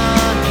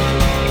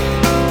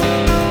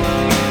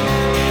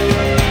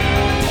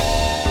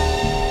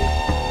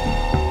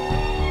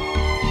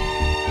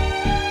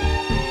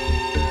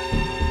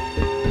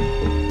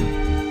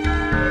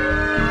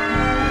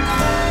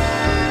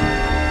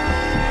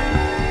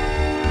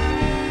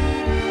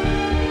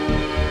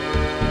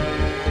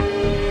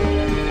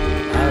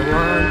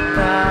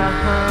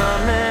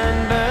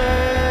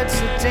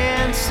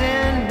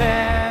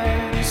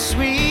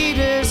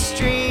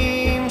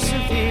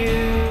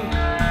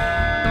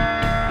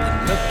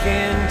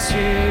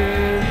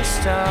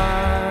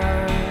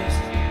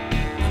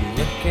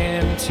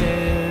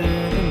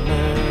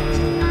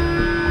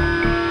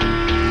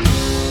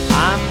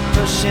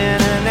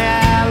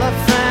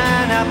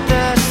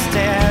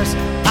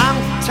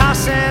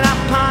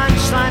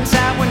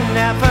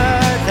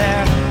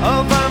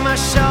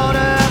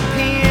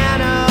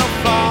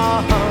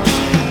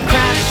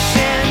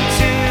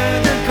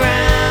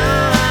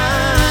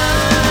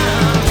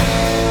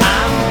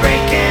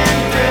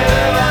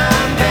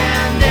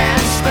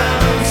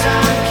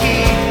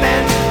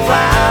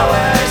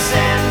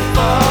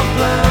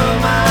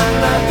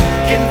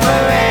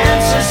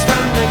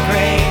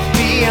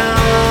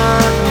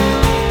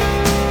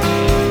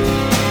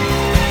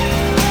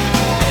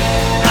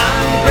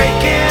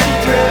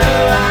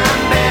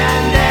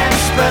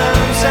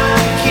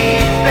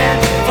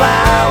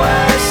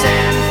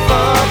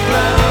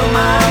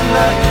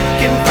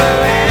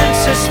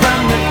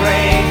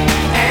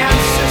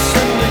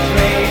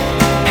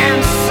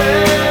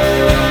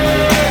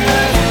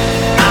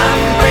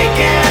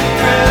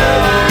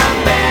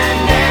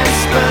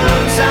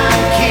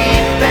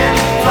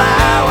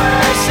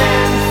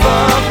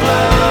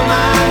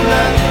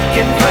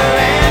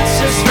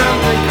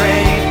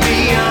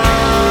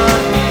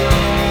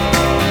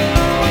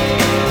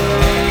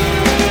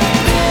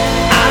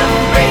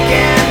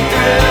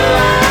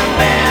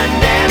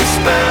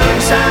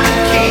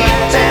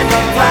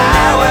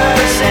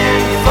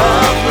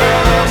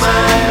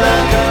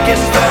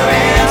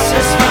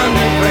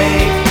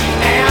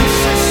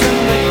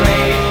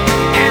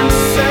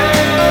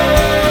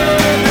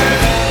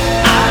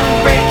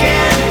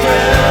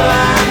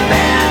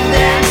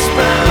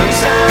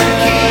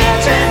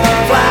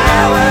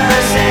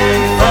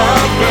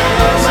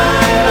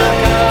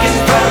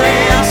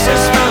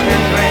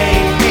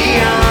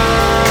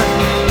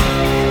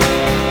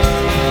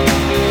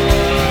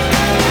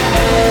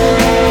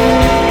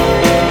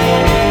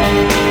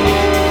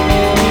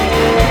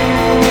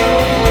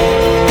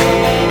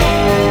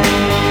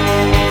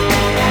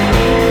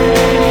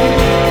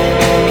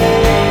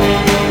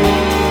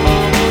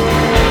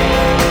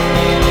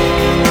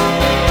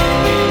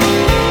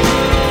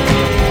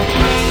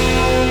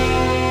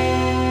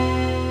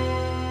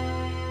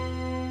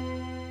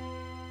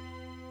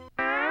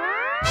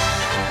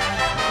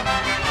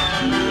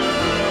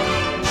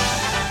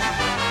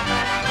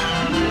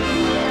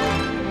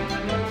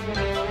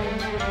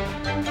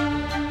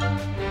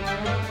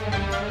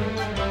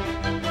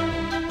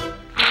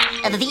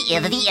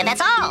 And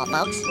that's all,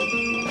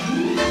 folks.